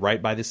located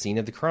right by the scene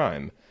of the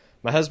crime?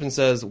 My husband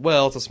says,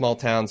 well, it's a small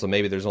town, so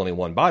maybe there's only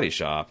one body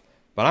shop.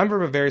 But I'm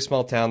from a very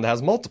small town that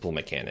has multiple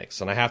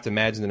mechanics, and I have to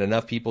imagine that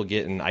enough people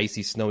get in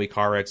icy, snowy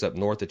car wrecks up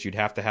north that you'd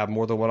have to have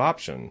more than one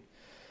option.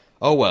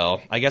 Oh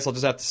well, I guess I'll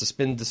just have to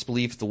suspend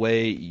disbelief the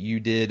way you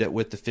did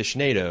with the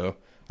Fishnado.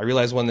 I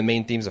realize one of the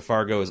main themes of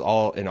Fargo is in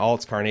all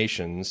its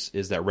carnations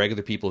is that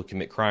regular people who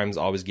commit crimes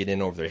always get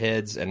in over their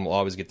heads and will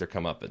always get their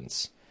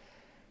comeuppance.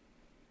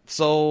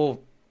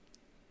 So...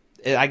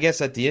 I guess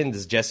at the end,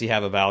 does Jesse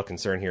have a valid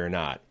concern here or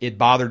not? It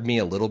bothered me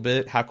a little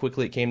bit how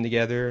quickly it came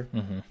together,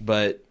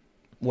 but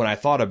when I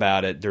thought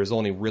about it, there's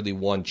only really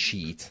one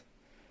cheat.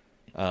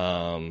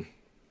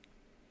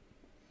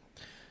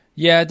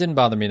 Yeah, it didn't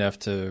bother me enough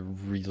to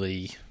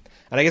really.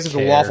 And I guess if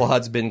the Waffle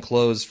Hut's been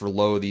closed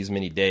for these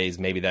many days,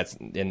 maybe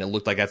and it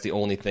looked like that's the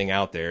only thing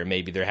out there.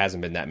 Maybe there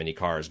hasn't been that many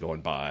cars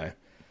going by.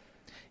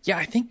 Yeah,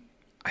 I think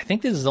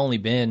this has only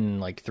been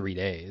like 3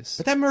 days.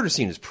 But that murder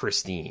scene is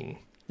pristine.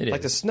 It is.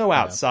 Like the snow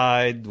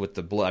outside with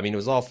the blood. I mean, it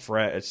was all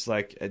fresh. It's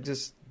like, it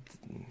just...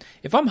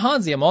 If I'm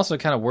Hansi, I'm also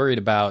kind of worried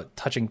about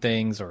touching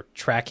things or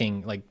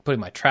tracking, like putting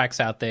my tracks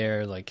out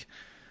there. Like,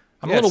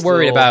 I'm a little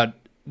worried about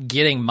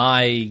getting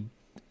my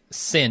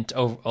scent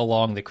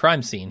along the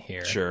crime scene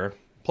here. Sure.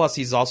 Plus,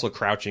 he's also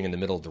crouching in the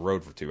middle of the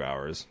road for 2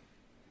 hours.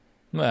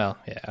 Well,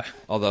 yeah.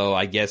 Although,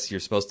 I guess you're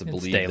supposed to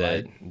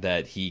believe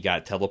that he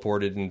got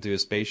teleported into a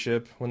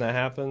spaceship when that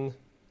happened.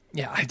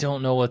 Yeah, I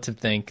don't know what to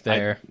think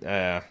there.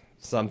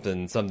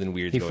 Something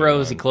weird. He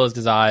froze. He closed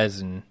his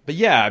eyes, But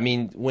yeah, I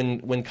mean,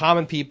 when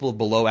common people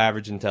below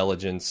average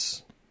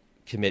intelligence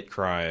commit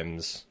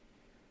crimes,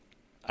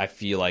 I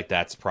feel like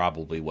that's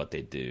probably what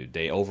they do.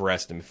 They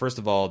overestimate. First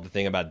of all, the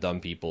thing about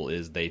dumb people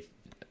is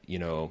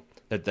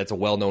that's a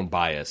well-known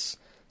bias.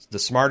 The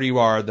smarter you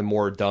are, the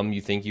more dumb you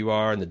think you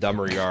are, and the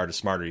dumber you are, the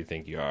smarter you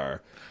think you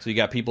are. So you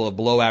got people of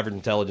below average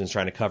intelligence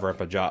trying to cover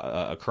up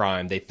a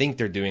crime. They think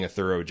they're doing a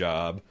thorough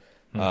job.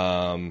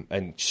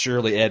 And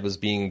surely Ed was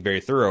being very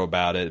thorough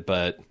about it,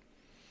 but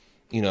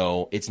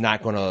it's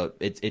not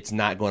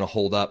gonna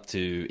hold up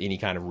to any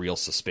kind of real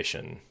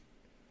suspicion.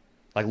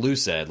 Like Lou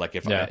said, like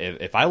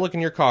if I look in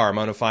your car, am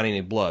I gonna find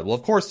any blood? Well,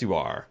 of course you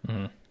are,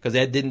 because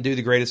Ed didn't do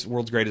the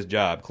world's greatest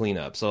job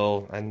cleanup.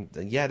 So,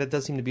 that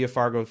does seem to be a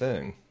Fargo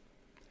thing.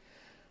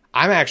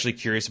 I'm actually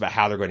curious about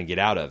how they're going to get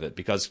out of it,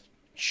 because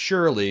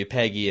surely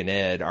Peggy and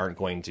Ed aren't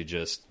going to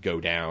just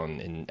go down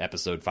in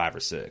episode 5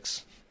 or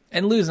 6.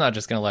 And Lou's not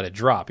just going to let it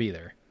drop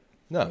either.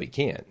 No, he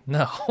can't.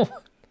 No.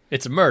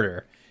 It's a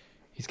murder.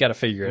 He's got to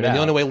figure it out. The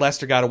only way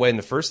Lester got away in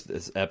the first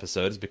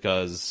episode is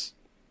because,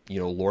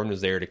 Lorne was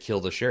there to kill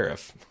the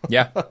sheriff.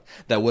 Yeah.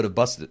 That would have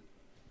busted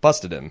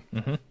him.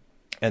 Mm-hmm.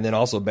 And then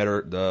also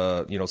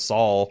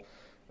Saul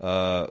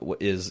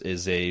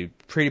is a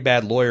pretty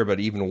bad lawyer, but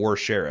even worse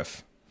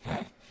sheriff.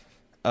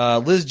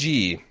 Liz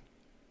G.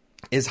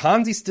 Is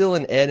Hansi still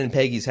in Ed and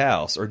Peggy's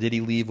house, or did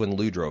he leave when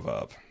Lou drove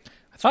up?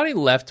 I thought he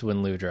left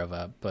when Lou drove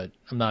up, but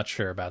I'm not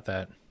sure about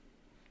that.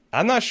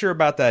 I'm not sure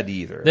about that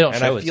either. They don't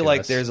and show I feel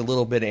like there's a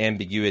little bit of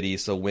ambiguity,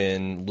 so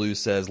when Lou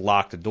says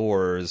lock the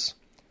doors,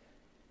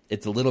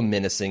 it's a little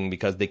menacing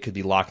because they could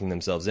be locking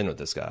themselves in with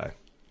this guy.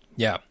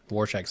 Yeah,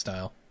 Rorschach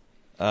style.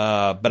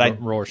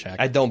 But Rorschach.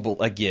 I don't.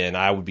 Again,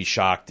 I would be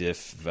shocked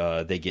if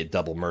they get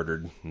double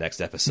murdered next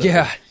episode.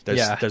 Yeah,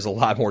 there's a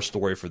lot more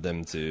story for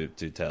them to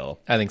tell.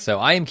 I think so.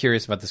 I am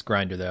curious about this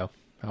grinder, though.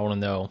 I want to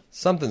know.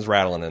 Something's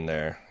rattling in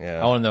there.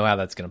 Yeah, I want to know how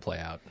that's going to play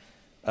out.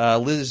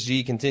 Liz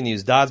G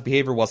continues. Dodd's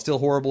behavior, while still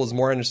horrible, is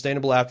more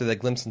understandable after that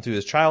glimpse into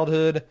his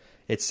childhood.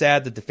 It's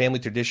sad that the family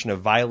tradition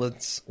of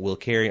violence will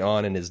carry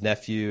on in his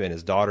nephew and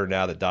his daughter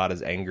now that Dodd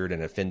has angered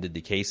and offended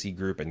the Casey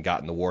group and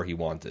gotten the war he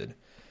wanted.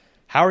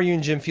 How are you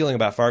and Jim feeling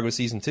about Fargo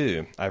Season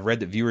 2? I've read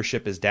that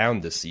viewership is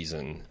down this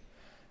season.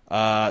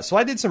 So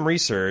I did some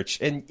research,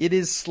 and it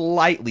is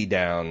slightly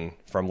down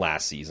from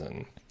last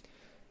season.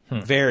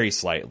 Very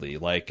slightly,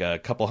 like a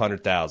couple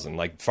 100,000.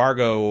 Like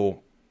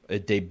Fargo,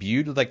 it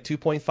debuted with like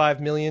 2.5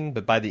 million,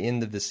 but by the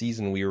end of the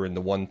season, we were in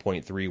the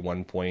 1.3,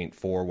 1.4,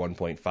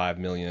 1.5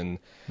 million.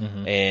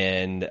 Mm-hmm.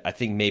 And I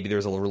think maybe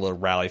there's a little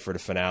rally for the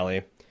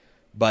finale.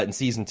 But in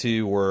Season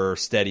 2, we're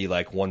steady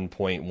like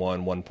 1.1,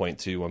 1.2,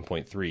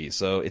 1.3.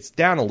 So it's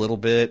down a little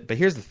bit. But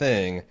here's the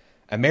thing.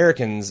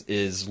 Americans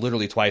is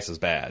literally twice as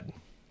bad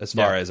as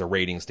far as a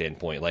rating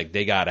standpoint. Like,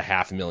 they got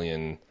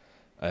 500,000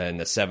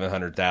 and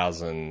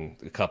 700,000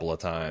 a couple of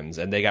times.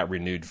 And they got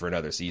renewed for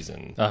another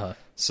season. Uh-huh.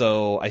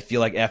 So I feel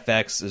like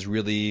FX is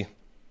really,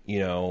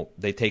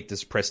 they take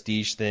this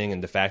prestige thing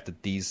and the fact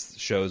that these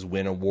shows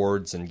win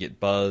awards and get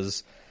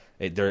buzz.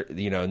 They're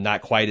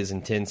not quite as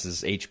intense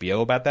as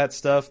HBO about that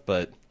stuff,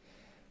 but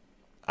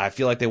I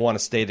feel like they want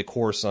to stay the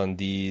course on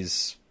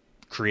these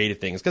creative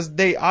things because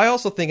I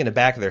also think in the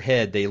back of their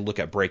head they look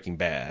at Breaking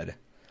Bad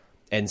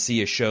and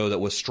see a show that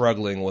was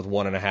struggling with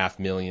 1.5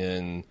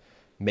 million,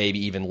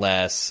 maybe even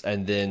less,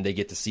 and then they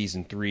get to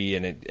Season 3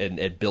 and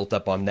it built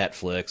up on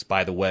Netflix.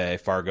 By the way,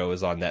 Fargo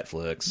is on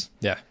Netflix.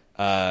 Yeah.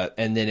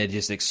 And then it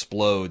just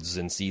explodes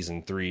in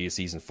Season 3,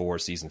 Season 4,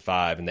 Season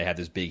 5, and they have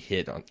this big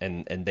hit,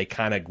 and they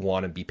kind of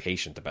want to be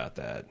patient about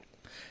that.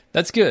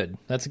 That's good.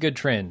 That's a good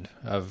trend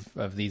of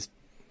these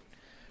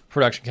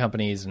production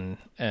companies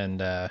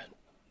and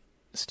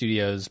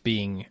studios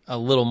being a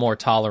little more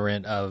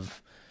tolerant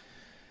of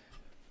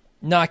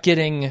not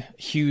getting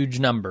huge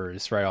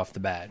numbers right off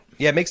the bat.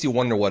 Yeah, it makes you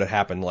wonder what had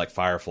happened to like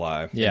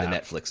Firefly in the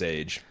Netflix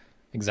age.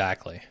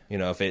 Exactly.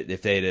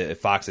 If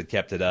Fox had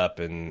kept it up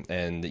and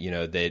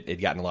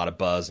they'd gotten a lot of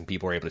buzz and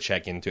people were able to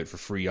check into it for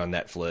free on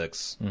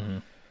Netflix,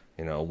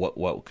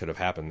 what could have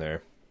happened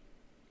there?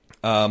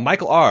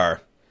 Michael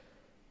R.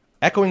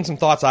 Echoing some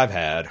thoughts I've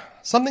had,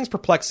 something's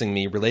perplexing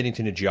me relating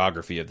to the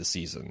geography of the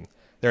season.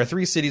 There are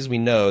 3 cities we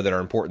know that are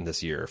important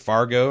this year: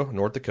 Fargo,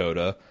 North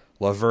Dakota;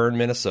 Laverne,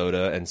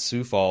 Minnesota; and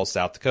Sioux Falls,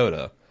 South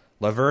Dakota.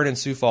 Laverne and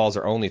Sioux Falls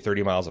are only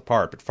 30 miles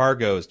apart, but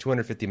Fargo is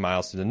 250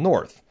 miles to the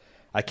north.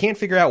 I can't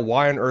figure out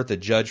why on earth a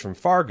judge from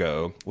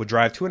Fargo would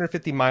drive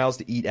 250 miles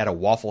to eat at a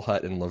Waffle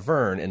Hut in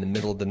Laverne in the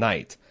middle of the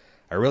night.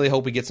 I really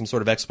hope we get some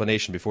sort of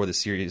explanation before the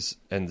series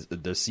and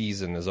the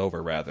season is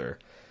over, rather.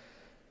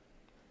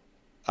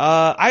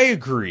 I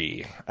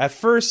agree. At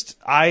first,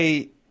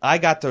 I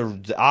got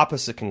the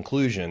opposite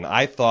conclusion.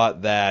 I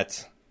thought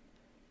that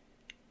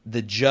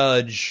the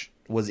judge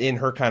was in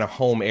her kind of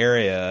home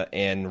area,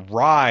 and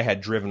Rye had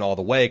driven all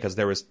the way because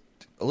there was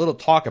a little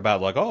talk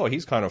about like, oh,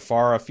 he's kind of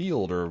far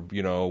afield, or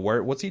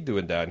what's he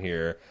doing down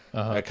here?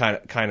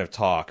 Kind of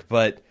talk.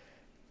 But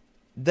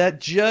that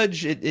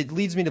judge, it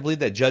leads me to believe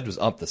that judge was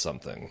up to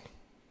something.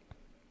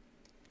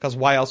 Because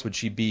why else would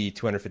she be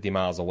 250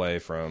 miles away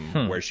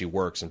from where she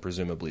works and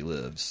presumably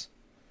lives?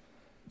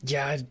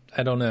 Yeah,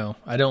 I don't know.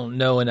 I don't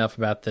know enough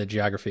about the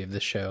geography of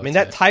this show. I mean,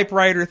 that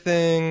typewriter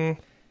thing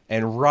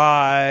and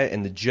Rye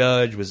and the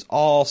judge was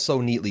all so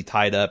neatly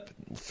tied up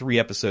 3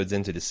 episodes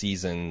into the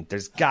season.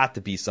 There's got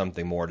to be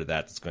something more to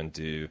that that's going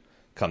to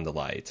come to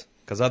light.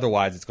 Because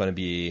otherwise it's going to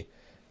be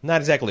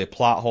not exactly a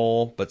plot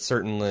hole, but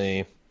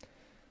certainly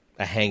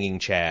a hanging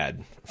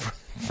chad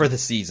for the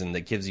season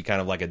that gives you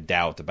kind of like a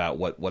doubt about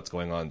what's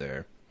going on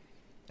there.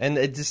 And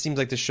it just seems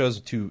like the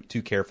show's too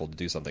careful to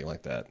do something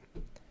like that.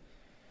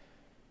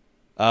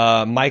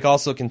 Mike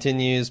also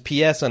continues,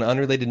 P.S. on an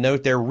unrelated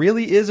note, there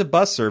really is a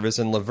bus service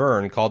in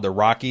Laverne called the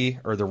Rock County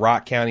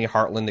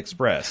Heartland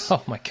Express.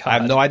 Oh my God. I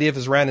have no idea if it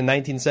was around in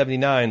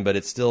 1979, but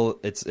it's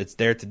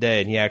there today.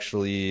 And he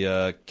actually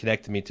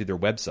connected me to their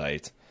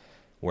website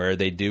where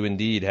they do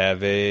indeed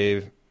have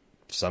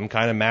some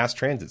kind of mass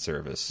transit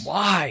service.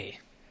 Why?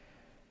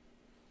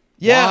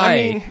 Yeah, Why? I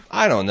mean,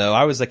 I don't know.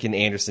 I was like in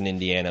Anderson,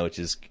 Indiana, which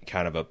is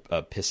kind of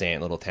a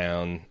pissant little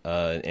town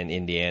in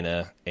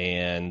Indiana,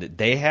 and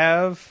they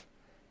have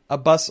a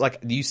bus. Like,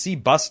 you see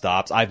bus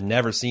stops. I've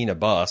never seen a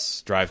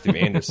bus drive through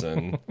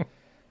Anderson.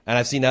 And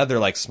I've seen other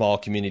like small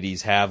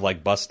communities have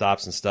like bus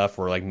stops and stuff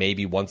where like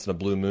maybe once in a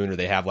blue moon, or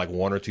they have like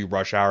 1 or 2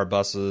 rush hour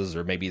buses,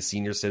 or maybe a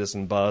senior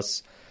citizen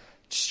bus,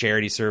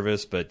 charity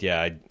service. But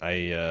yeah,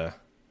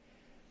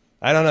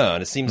 I don't know.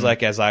 And it seems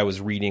like as I was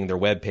reading their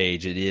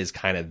webpage, it is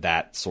kind of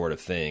that sort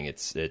of thing.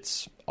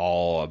 It's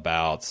all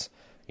about,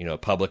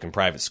 public and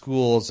private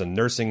schools and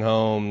nursing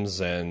homes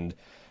and,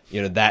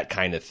 that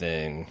kind of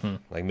thing.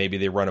 Like maybe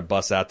they run a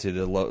bus out to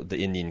the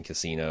Indian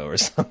casino or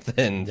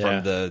something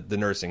from the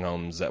nursing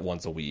homes at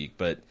once a week.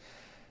 But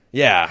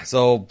yeah,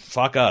 so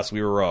fuck us.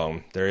 We were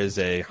wrong. There is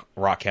a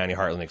Rock County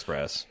Heartland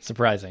Express.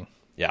 Surprising.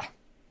 Yeah.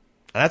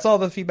 And that's all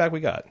the feedback we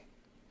got.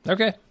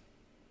 Okay.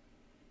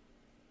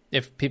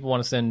 If people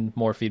want to send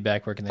more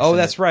feedback, where can they send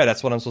that's it? Right.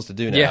 That's what I'm supposed to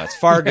do now. Yeah. It's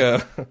Fargo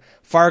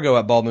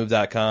at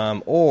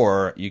baldmove.com,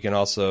 or you can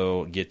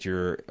also get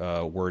your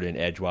word in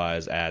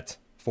edgewise at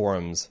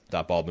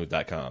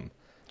forums.baldmove.com.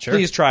 Sure.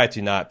 Please try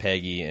to not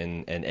Peggy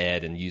and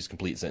Ed and use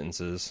complete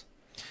sentences.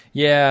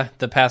 Yeah,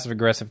 the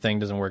passive-aggressive thing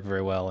doesn't work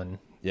very well.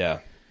 Yeah.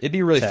 It'd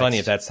be really funny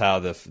if that's how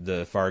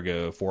the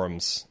Fargo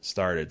forums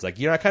started. It's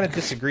like, I kind of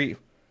disagree.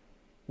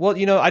 Well,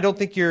 I don't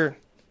think you're...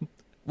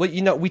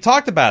 Well, we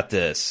talked about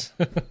this.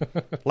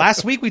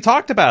 Last week we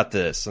talked about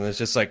this. And there's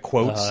just like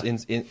quotes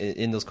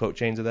in those quote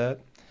chains of that.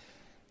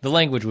 The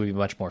language would be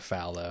much more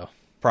foul, though.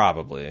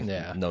 Probably.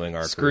 Yeah. Knowing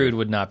our Screwed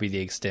would not be the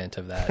extent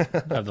of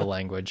that, of the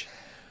language.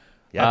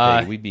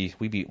 Yeah, we'd be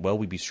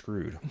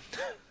screwed.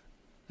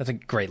 That's a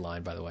great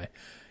line, by the way.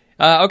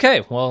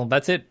 Okay, well,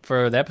 that's it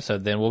for the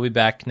episode then. We'll be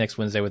back next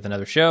Wednesday with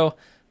another show.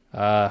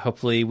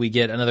 Hopefully we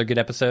get another good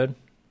episode.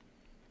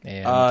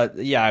 And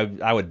yeah,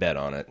 I would bet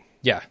on it.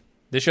 Yeah.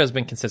 This show's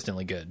been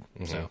consistently good.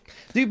 Mm-hmm. So,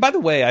 dude, by the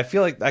way, I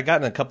feel like I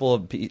gotten a couple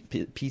of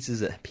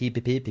pieces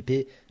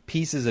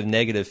of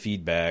negative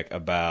feedback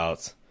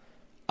about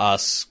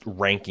us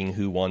ranking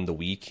who won the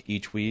week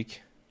each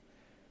week.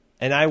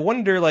 And I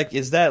wonder, like,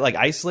 is that like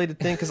isolated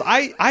thing? Because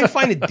I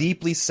find it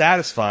deeply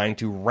satisfying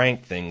to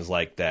rank things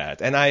like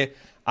that. And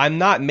I'm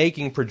not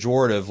making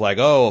pejorative like,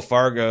 oh,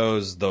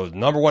 Fargo's the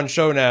 #1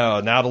 show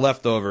now The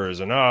Leftovers,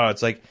 or no,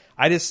 it's like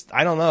I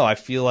don't know. I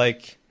feel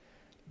like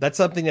that's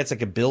something that's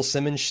like a Bill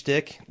Simmons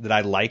shtick that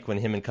I like when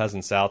him and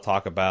Cousin Sal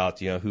talk about,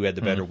 who had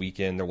the better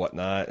weekend or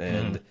whatnot.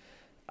 And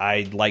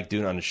I like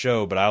doing it on the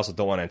show, but I also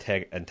don't want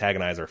to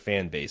antagonize our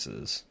fan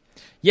bases.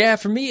 Yeah,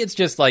 for me, it's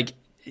just like,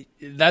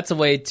 that's a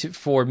way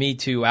for me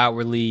to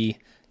outwardly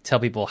tell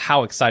people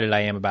how excited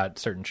I am about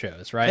certain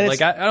shows, right?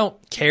 Like, I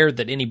don't care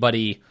that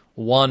anybody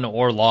won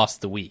or lost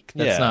the week.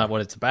 That's not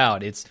what it's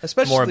about. It's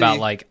more about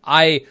like,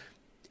 when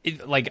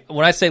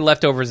I say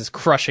Leftovers is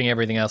crushing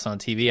everything else on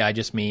TV, I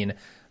just mean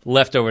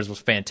Leftovers was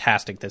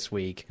fantastic this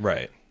week.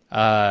 Right.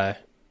 I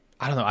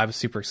don't know. I was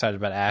super excited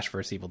about Ash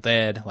vs. Evil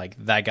Dead. Like,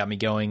 that got me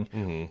going.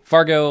 Mm-hmm.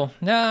 Fargo,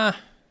 nah.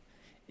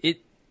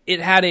 It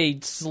had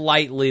a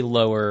slightly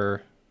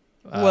lower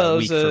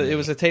it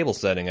was a table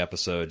setting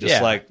episode,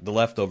 just like The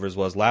Leftovers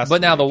was last week.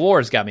 But now The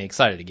Wars got me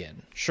excited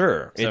again.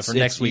 Sure. So for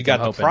next week, you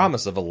got the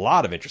promise of a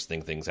lot of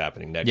interesting things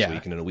happening next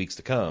week and in the weeks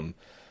to come.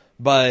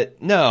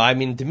 But no, I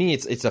mean, to me,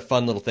 it's a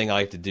fun little thing I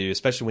like to do,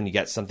 especially when you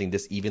get something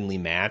this evenly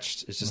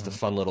matched. It's just a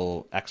fun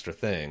little extra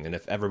thing. And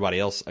if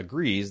everybody else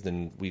agrees,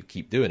 then we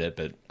keep doing it.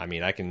 But I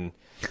mean, I can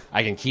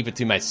keep it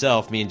to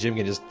myself. Me and Jim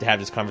can just have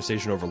this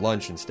conversation over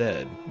lunch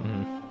instead.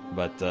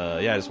 But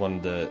yeah, I just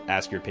wanted to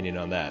ask your opinion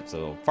on that.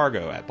 So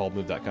Fargo at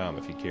baldmove.com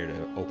if you care to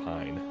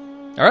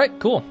opine. All right,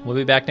 cool. We'll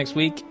be back next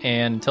week.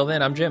 And until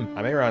then, I'm Jim.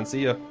 I'm Aaron.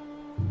 See ya.